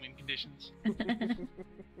keep adding win conditions?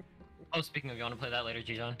 Oh, speaking of, you want to play that later,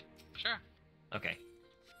 G-Zone? Sure. Okay.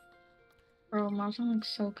 Bro, Mahjong looks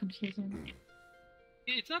so confusing.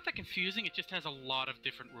 It's not that confusing. It just has a lot of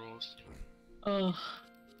different rules. Ugh,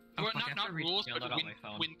 Oh, Well, fuck, I have not to rules, re-download but it on my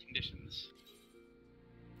phone. win conditions.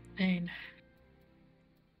 pain.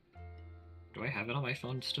 Do I have it on my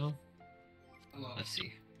phone still? Hello. Let's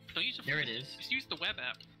see. Don't use the There it is. Just use the web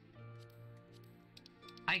app.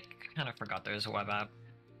 I kind of forgot there's a web app.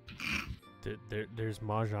 There's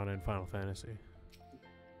Mahjong in Final Fantasy.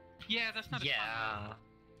 Yeah, that's not. Yeah.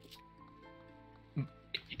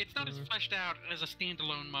 It's not as fleshed out as a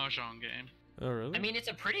standalone mahjong game. Oh, really? I mean, it's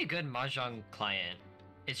a pretty good mahjong client.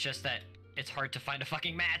 It's just that it's hard to find a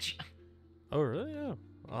fucking match. Oh, really? Yeah.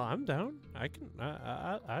 Oh, I'm down. I can.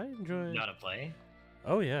 I enjoy. Not to play.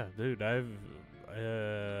 Oh yeah, dude. I've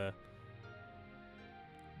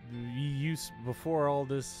used before all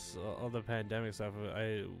this, all the pandemic stuff.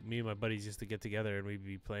 Me and my buddies used to get together and we'd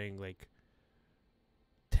be playing like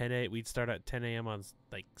 10 a. We'd start at 10 a.m. on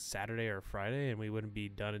like Saturday or Friday, and we wouldn't be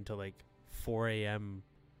done until like 4 a.m.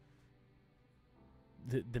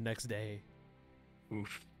 the next day.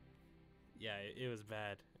 Oof. Yeah, it was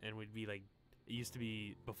bad, and we'd be like, it used to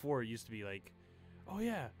be like, oh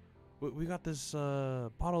yeah, we got this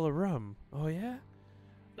bottle of rum. Oh yeah,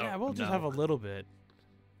 yeah, we'll just have a little bit,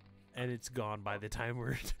 and it's gone by the time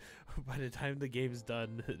by the time the game's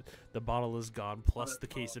done. The bottle is gone plus the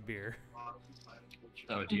case of beer.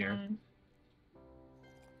 Oh dear.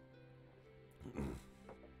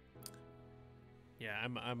 Yeah,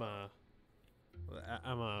 I'm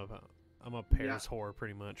a Paris whore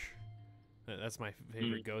pretty much. That's my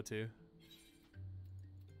favorite go-to.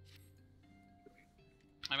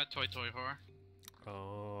 I'm a toy whore.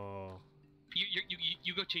 Oh.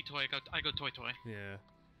 You go cheat toy. I go toy. Yeah.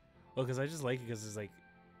 Well, because I just like it because it's like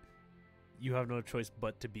you have no choice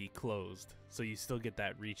but to be closed, so you still get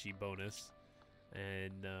that Reachy bonus,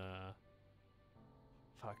 and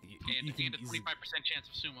fuck you. And You a can 25% chance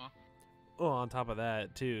of sumo. Oh, on top of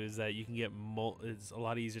that too is that you can get it's a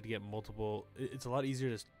lot easier to get multiple. It's a lot easier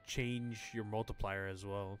to change your multiplier as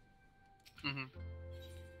well. Mm-hmm.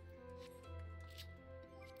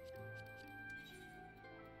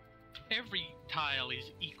 Every tile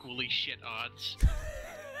is equally shit odds.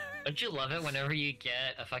 Don't you love it whenever you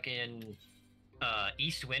get a fucking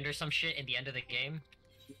east wind or some shit in the end of the game?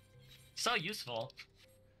 So useful.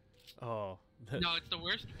 Oh. No, it's the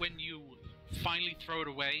worst when you finally throw it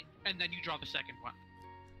away and then you draw the second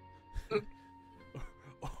one.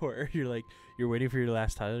 Or you're waiting for your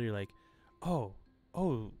last tile. You're like, oh,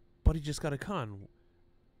 buddy just got a con.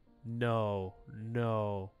 No.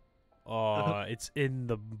 Oh, it's in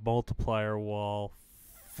the multiplier wall.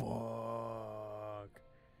 Fuck.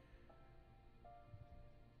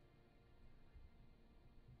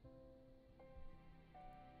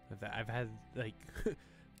 I've had like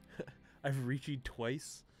I've reached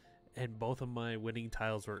twice, and both of my winning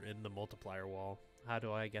tiles were in the multiplier wall. How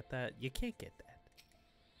do I get that? You can't get that.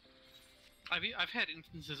 I've had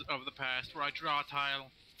instances of the past where I draw a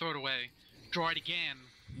tile, throw it away, draw it again,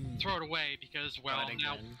 throw it away because, well,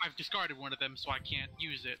 now I've discarded one of them, so I can't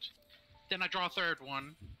use it. Then I draw a third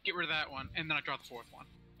one, get rid of that one, and then I draw the fourth one.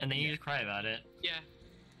 And then you just cry about it. Yeah.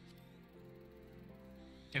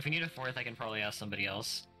 If we need a fourth, I can probably ask somebody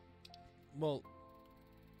else. Well,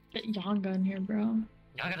 Get Yanga in here, bro.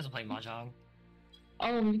 Yaga doesn't play Mahjong.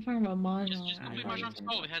 Oh, you're talking about Mahjong. Just don't play Mahjong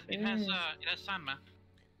solo. It has Sanma.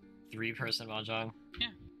 3-person Mahjong. Yeah.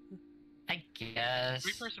 I guess.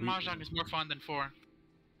 3-person Mahjong is more fun than 4.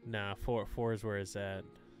 nah, four is where it's at.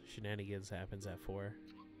 Shenanigans happens at 4.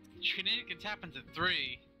 Shenanigans happens at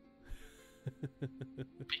 3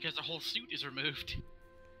 because the whole suit is removed.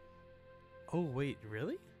 Oh wait,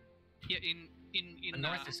 really? Yeah, The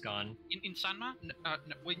north is gone. in Sanma,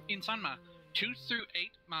 in Sanma, 2 through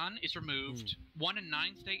 8 man is removed. 1 and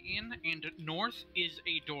 9 stay in, and north is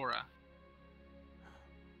a Dora.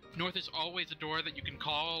 North is always a Dora that you can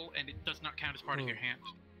call, and it does not count as part of your hand.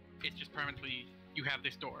 It's just permanently you have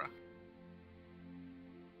this Dora.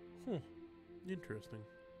 Interesting.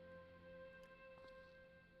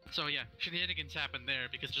 So yeah, shenanigans happen there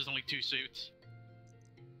because there's only 2 suits.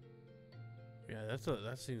 Yeah,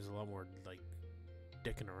 that seems a lot more like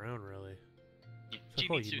dicking around, really. Yeah, So,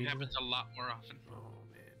 Genie you suit need happens a lot more often. Oh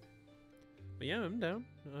man. But yeah, I'm down.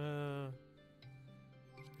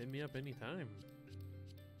 Hit me up anytime.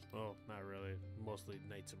 Oh, not really. Mostly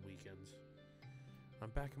nights and weekends. I'm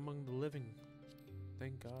back among the living.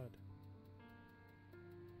 Thank God.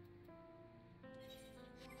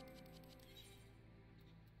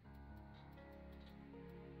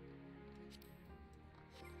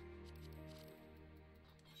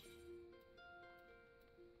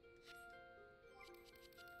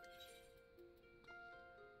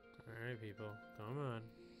 Alright, people. Come on.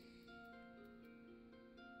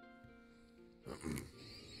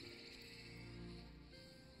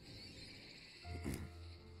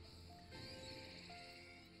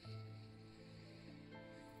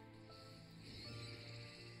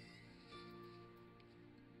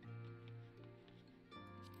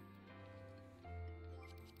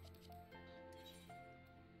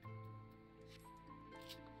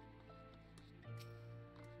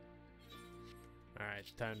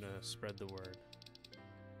 Alright, time to spread the word.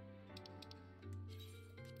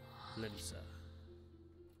 Limsa.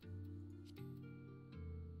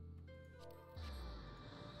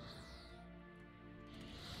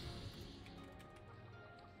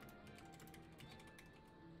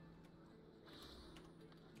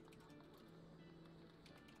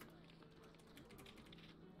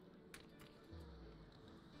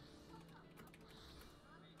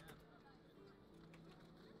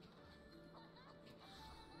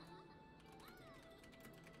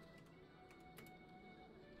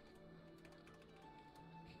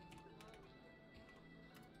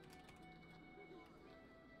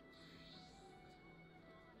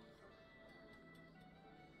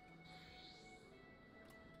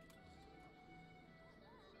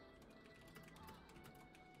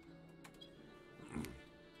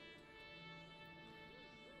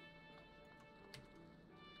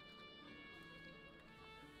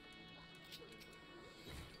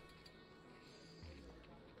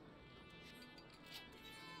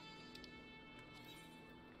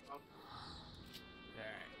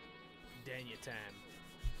 Alright. Daniel time.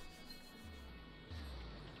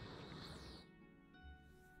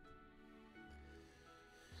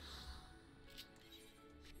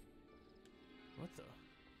 What the?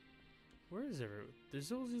 Where is everyone?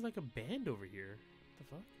 There's always like a band over here. What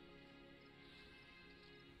the fuck?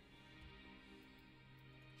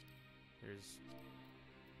 There's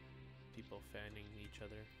people fanning each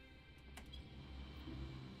other.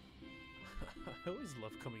 I always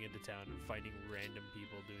love coming into town and finding random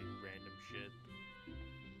people doing random shit.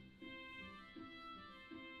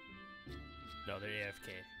 No, they're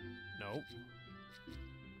AFK. Nope.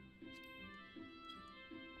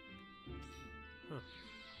 Huh.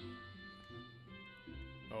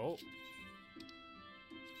 Oh.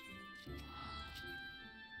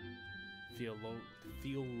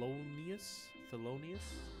 Thelonious?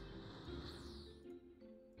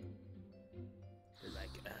 They're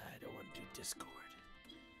like, I don't want to do Discord.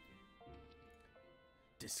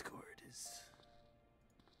 Discord is...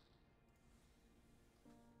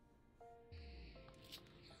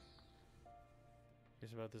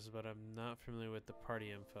 Here's about this, but I'm not familiar with the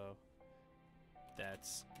party info.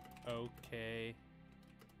 That's okay.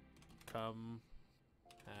 Come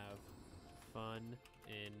have fun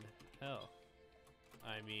in hell.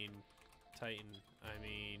 I mean, Titan. I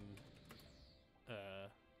mean,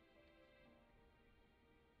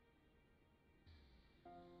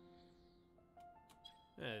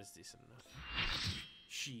 that's decent enough.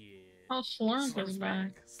 Shit. Oh, Slurp is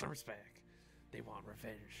back. Slurp's back. They want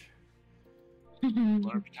revenge.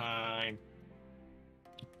 Slurp time.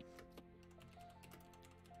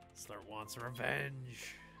 Slurp wants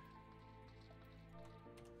revenge.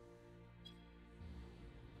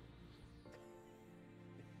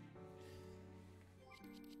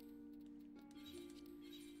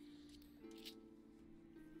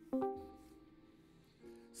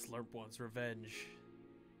 Slurp wants revenge.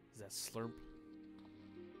 Is that Slurp?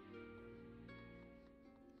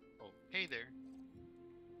 Oh, hey there.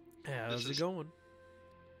 Yeah, how's This it is- going?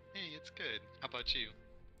 Hey, it's good. How about you?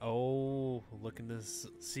 Oh, looking to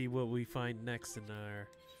see what we find next in our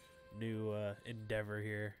new endeavor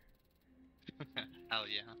here. Hell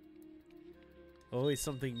yeah. Always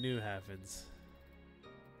something new happens.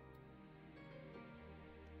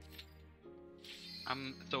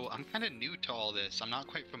 I'm kind of new to all this. I'm not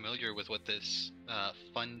quite familiar with what this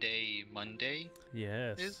FUNDAY MONDAY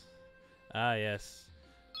Yes. is. Ah, yes.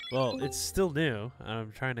 Well, it's still new.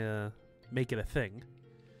 I'm trying to make it a thing.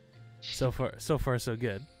 So far, so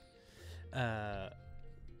good.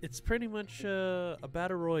 It's pretty much a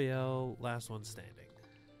battle royale, last one standing.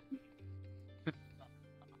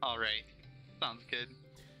 All right, sounds good.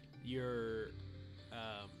 You're,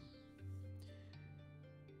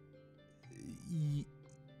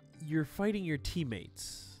 you're fighting your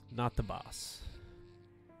teammates, not the boss.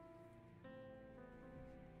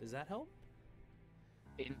 Does that help?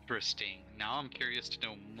 Interesting. Now I'm curious to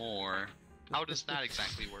know more. How does that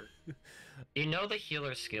exactly work? You know the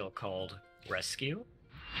healer skill called Rescue?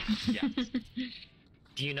 Yeah.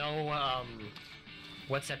 Do you know,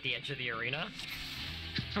 what's at the edge of the arena?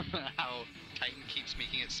 How Titan keeps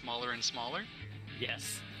making it smaller and smaller?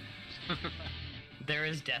 Yes. There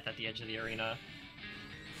is death at the edge of the arena.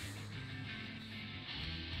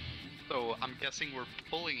 So I'm guessing we're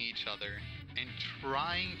pulling each other and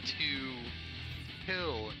trying to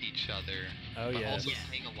kill each other, Oh, but yes. also Yeah.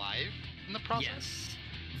 staying alive in the process. Yes.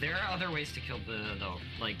 There are other ways to kill though.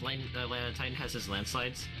 Like, Titan has his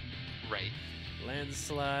landslides. Right.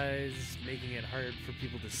 Landslides, making it hard for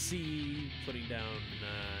people to see, putting down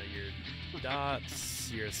your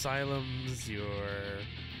dots, your asylums, your...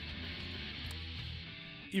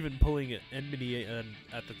 Even pulling an enemy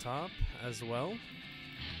at the top as well.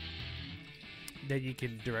 Then you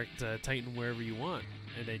can direct Titan wherever you want,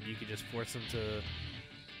 and then you can just force them to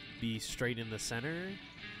be straight in the center,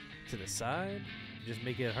 to the side, just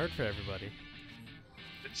make it hard for everybody.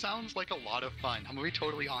 It sounds like a lot of fun. I'm gonna be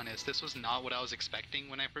totally honest. This was not what I was expecting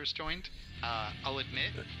when I first joined. I'll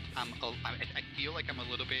admit, I feel like I'm a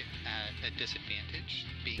little bit at a disadvantage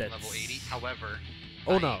being level 80. However,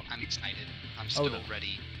 I'm excited. I'm still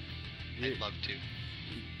ready. I'd love to.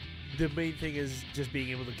 The main thing is just being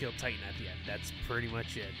able to kill Titan at the end. That's pretty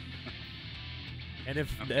much it. And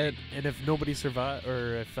if nobody survives,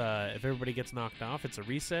 or if everybody gets knocked off, it's a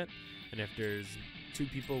reset. And if there's 2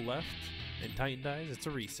 people left and Titan dies, it's a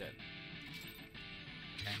reset.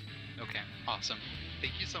 Okay. Awesome.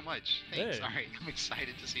 Thank you so much. Thanks. Hey. All right. I'm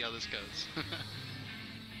excited to see how this goes.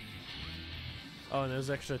 Oh, and there's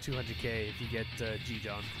extra 200k if you get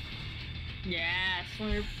G-John. Yeah,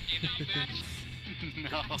 slurp.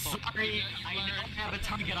 No. Sorry, I don't have a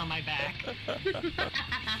target on my back. I don't.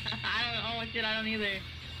 Oh shit, I don't either.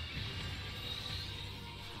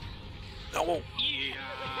 No! Yeah.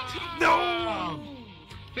 No!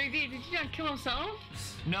 Wait, did you not kill himself?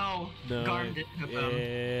 No, No. Garm did him.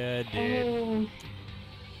 Yeah, it did. Oh.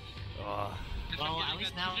 Oh. Well, at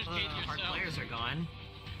least now the hard players are gone.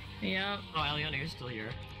 Yep. Oh, Aliona, you're still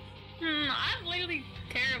here. I'm literally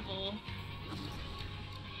terrible.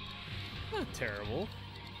 Not terrible.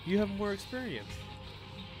 You have more experience.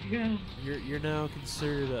 Yeah. You're now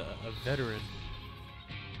considered a veteran.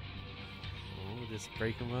 Oh, just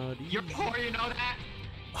break them out. You're easy. poor, you know that?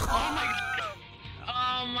 Oh my god!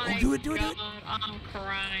 Oh my do it, do it, do god. it. I'm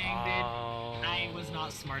crying, dude. Oh. I was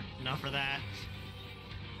not smart enough for that.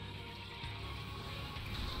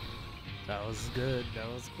 That was good. That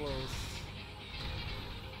was close.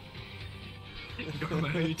 Garm, I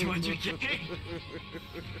need 200k.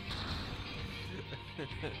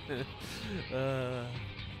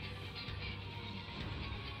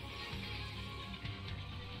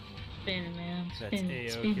 Spin, man. That's Spin,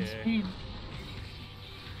 A-okay. spin.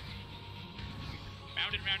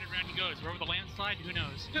 Round and round and round he goes. Wherever the landslide, who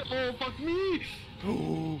knows? Oh, fuck me!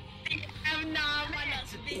 Oh. I'm not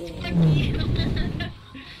fuck me!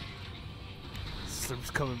 Slim's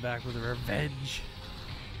coming back with a revenge.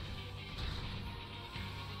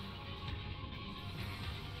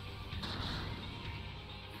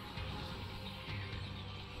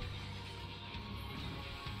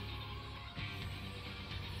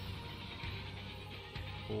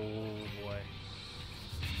 Oh boy.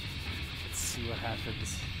 Let's see what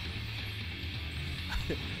happens.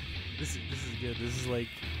 This is good. This is like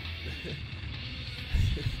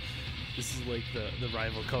this is like the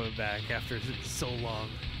rival coming back after so long.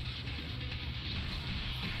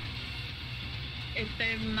 If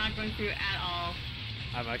they're not going through at all,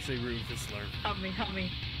 I'm actually rooting for Slurp. help me, help me.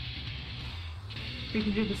 We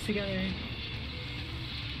can do this together.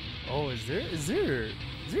 Oh, is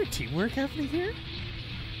there teamwork happening here?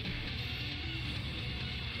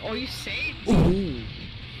 Oh, you saved Oh. me.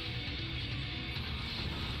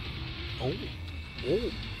 Oh.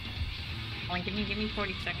 Oh. Come on, give me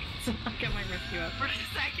 40 seconds. I'll get my rescue up. 40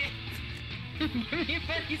 seconds! Give me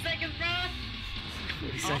 40 seconds, bro!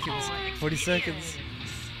 40 seconds. Oh, 40 seconds.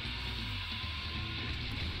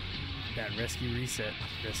 That rescue reset.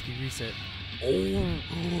 Rescue reset. Oh.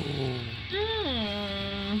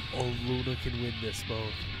 Oh, Luna can win this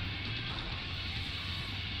both.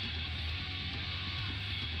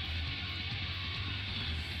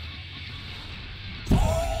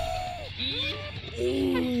 Oh,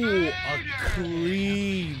 a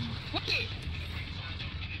clean.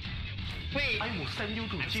 Wait. I will send you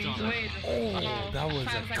to I'm still Jesus. on Wait. Oh, that was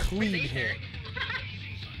a clean hit.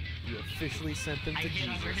 You officially sent them I to hit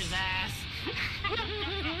under his Jesus. ass.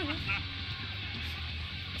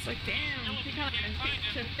 It's like, damn, you kind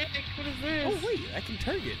of thick. What is this? Oh wait, I can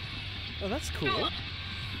target. Oh, that's cool.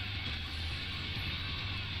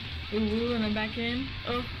 Ooh, and I'm back in.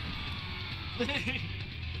 Oh. Back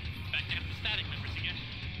down to the static members again.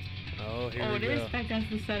 Oh, here Oh, we it go. is back down to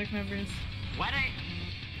the static members. Why'd I...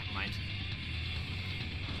 Never mind.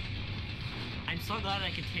 I'm so glad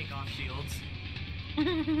I can take off shields.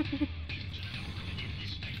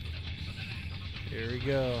 Here we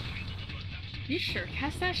go. You sure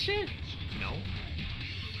cast that shit? No.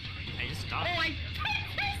 I just Oh, stopped.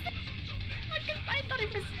 I thought I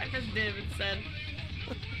pressed div instead.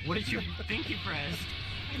 What did you think you pressed?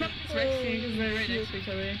 It's Rexy, because they're right next to each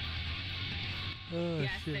other. Oh Yeah,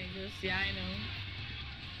 shit. it's dangerous. Yeah, I know.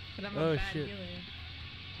 But I'm a Oh, bad shit.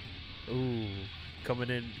 healer. Ooh, coming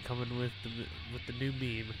with the new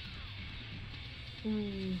meme.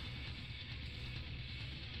 Ooh.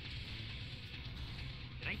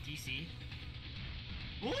 Did I DC?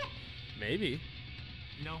 Ooh! Maybe.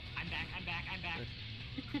 No, I'm back.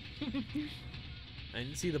 I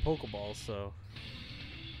didn't see the Pokeball, so.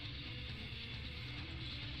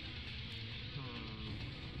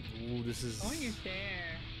 Ooh, this is. Oh, you dare.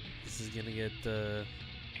 This is gonna get Can't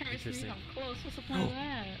reach me, interesting. I'm close. What's the point of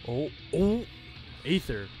that? Oh,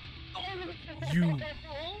 Aether. You.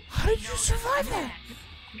 How did you survive that?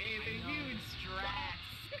 Huge strats.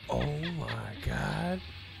 Oh my god.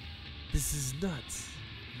 This is nuts.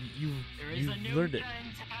 You There is a new learned it. gun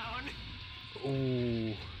in town.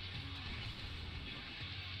 Oh.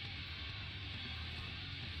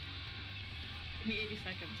 Give me 80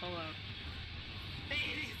 seconds. Hold on. 80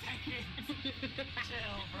 seconds.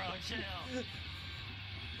 Chill, bro. Chill.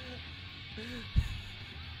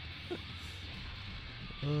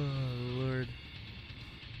 Oh Lord.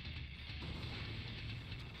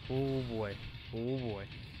 Oh boy. Oh boy.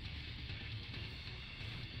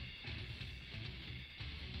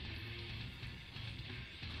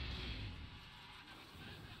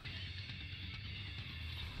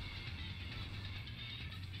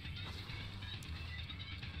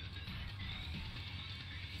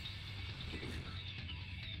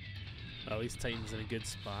 At least Titan's in a good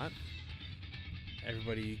spot.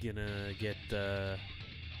 Everybody gonna get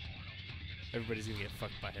everybody's gonna get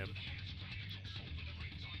fucked by him.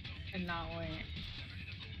 And not wait.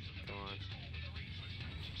 Come on.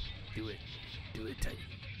 Do it. Do it, Titan.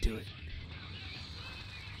 Do it.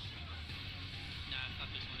 Nah, it's not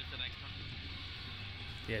this one, it's the next one.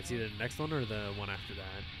 Yeah, it's either the next one or the one after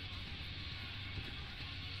that.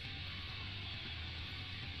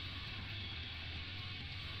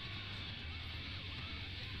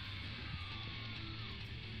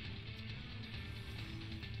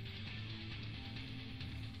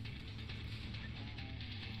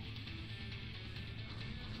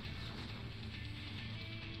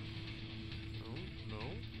 No, no.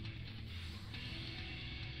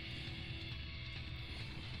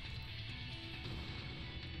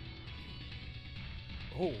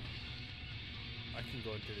 Oh, I can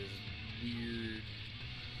go into this weird.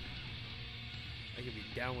 I can be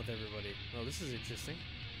down with everybody. Oh, this is interesting.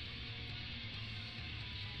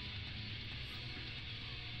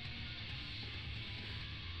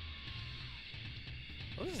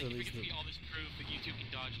 Oh, this is Thank at you least for giving me all this proof that you two can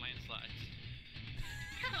dodge landslides.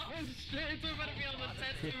 Oh shit, it's about to be on the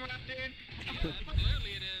test tomorrow, dude. Yeah,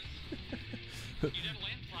 clearly it is. You did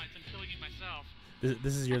landslides, I'm killing you myself.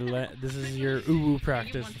 this is your this is your ooh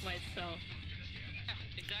practice. Once myself. Yeah,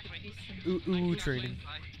 exactly. Ooh I do training.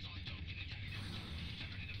 landslide.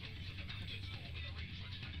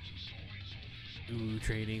 Ooh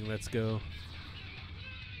training. Let's go.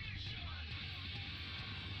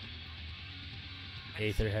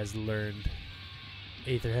 Aether has learned.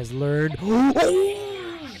 Aether has learned.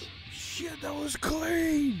 Oh, shit, that was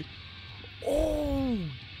clean. Oh,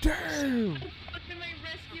 damn. Look at my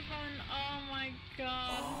rescue button. Oh my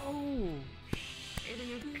god. Oh,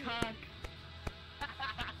 Idiot cock.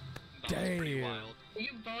 That was pretty damn. wild. You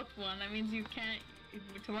both won. That means you can't.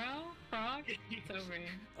 Tomorrow, Frog? It's over.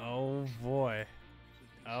 Oh boy,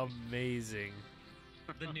 amazing.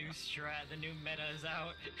 The new strat, the new meta is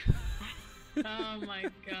out. Oh my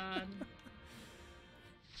god.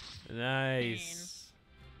 Nice.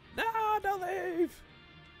 No, don't leave.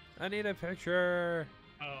 I need a picture.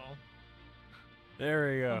 Oh. There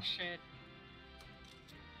we Oh go. shit.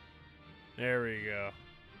 There we go.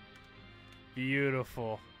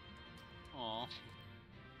 Beautiful. Aw.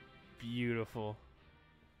 Beautiful.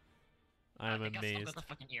 I'm I think I'll still amazed. got the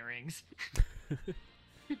fucking earrings.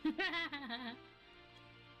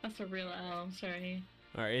 That's a real L. I'm sorry.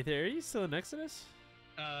 All right, are you still in Exodus?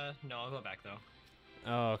 No, I'll go back though.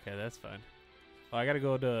 Oh, okay, that's fine. Oh, I gotta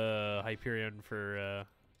go to Hyperion for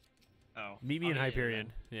Oh. meet me I'll in meet you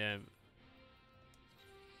Hyperion. Yeah.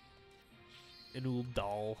 In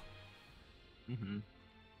Uldal. Mm-hmm.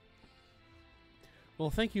 Well,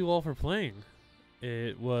 thank you all for playing.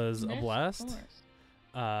 It was Yes, a of blast. course.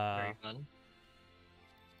 Very fun.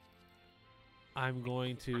 I'm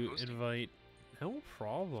going to hosting. invite. No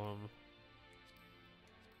problem.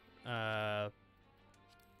 I'm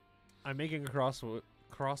making a cross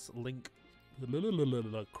link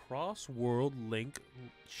cross-world link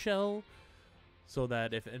shell, so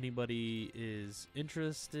that if anybody is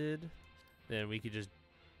interested, then we could just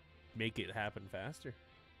make it happen faster.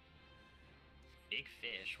 Big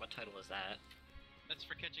fish. What title is that? That's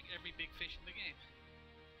for catching every big fish in the game.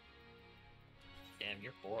 Damn,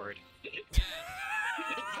 you're bored.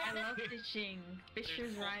 I love fishing. Fishers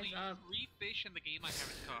There's rise only up. 3 fish in the game I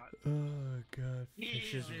haven't caught, Oh god,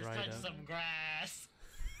 fishes Jesus, right touch up. some grass.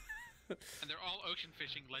 and they're all ocean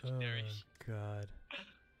fishing legendaries. Oh god.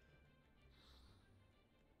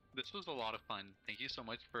 This was a lot of fun. Thank you so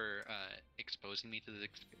much for exposing me to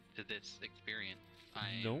this experience.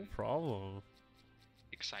 No I'm problem.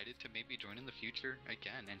 excited to maybe join in the future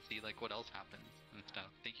again and see like what else happens and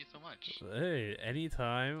stuff. Thank you so much. Hey,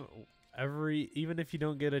 anytime. Even if you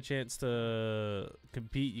don't get a chance to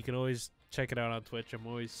compete, you can always check it out on Twitch. I'm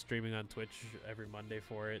always streaming on Twitch every Monday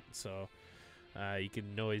for it, so you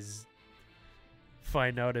can always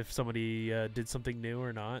find out if somebody did something new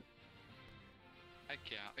or not. Heck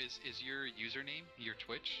yeah. Is your username your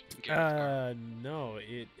Twitch? Garrett's Car? No,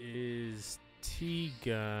 it is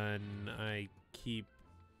T-Gun. I keep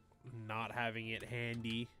not having it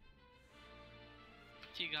handy.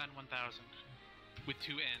 T-Gun 1000 with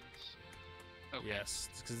 2 N's. Okay. Yes,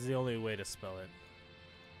 because it's the only way to spell it.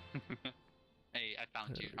 Hey, I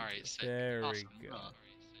found you. All right, sick. There Awesome. we go.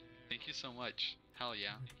 Thank you so much. Hell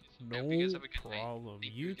yeah. No I hope you guys have a good night. problem.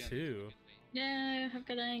 Thank You again. too. Yeah, have a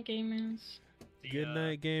good night, gamers. Good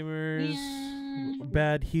night, gamers. Yeah.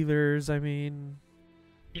 Bad healers, I mean.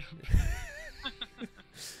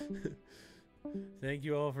 Thank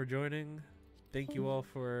you all for joining. Thank you all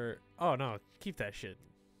for... Oh, no. Keep that shit.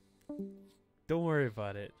 Don't worry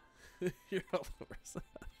about it. You're all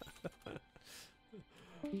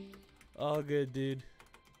all good, dude.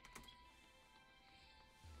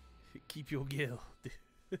 Keep your gill.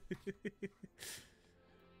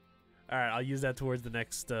 All right, I'll use that towards the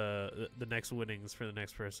next winnings for the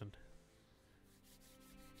next person.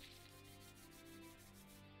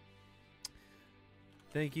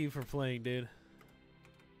 Thank you for playing, dude.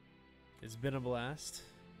 It's been a blast.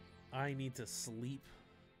 I need to sleep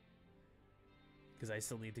because I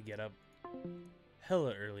still need to get up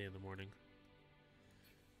hella early in the morning.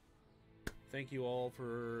 Thank you all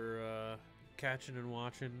for catching and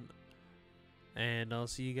watching, and I'll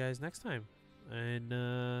see you guys next time. And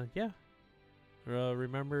yeah,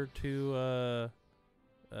 remember to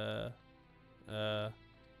that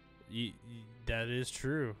is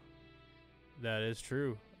true. That is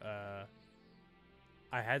true.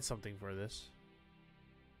 I had something for this.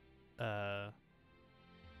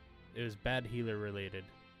 It was Bad Healer related.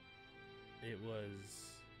 It was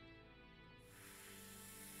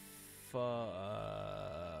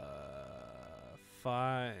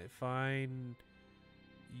find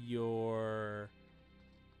your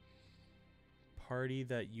party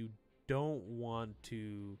that you don't want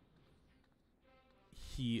to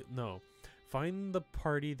heal. No, find the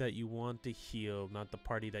party that you want to heal, not the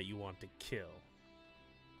party that you want to kill.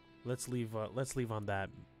 Let's leave on that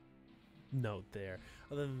note there.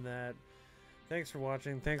 Other than that, thanks for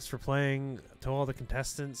watching. Thanks for playing. To all the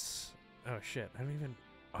contestants. Oh shit! I don't even.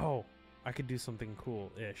 Oh, I could do something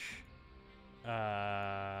cool-ish.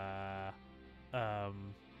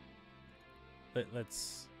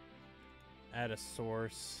 Let's add a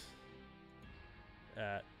source.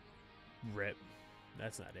 Rip.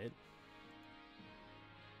 That's not it.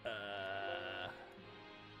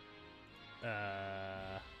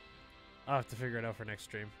 I'll have to figure it out for next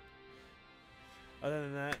stream. Other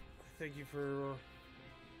than that, thank you for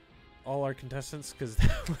all our contestants, because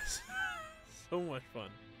that was so much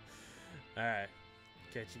fun. Alright.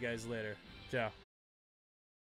 Catch you guys later. Ciao.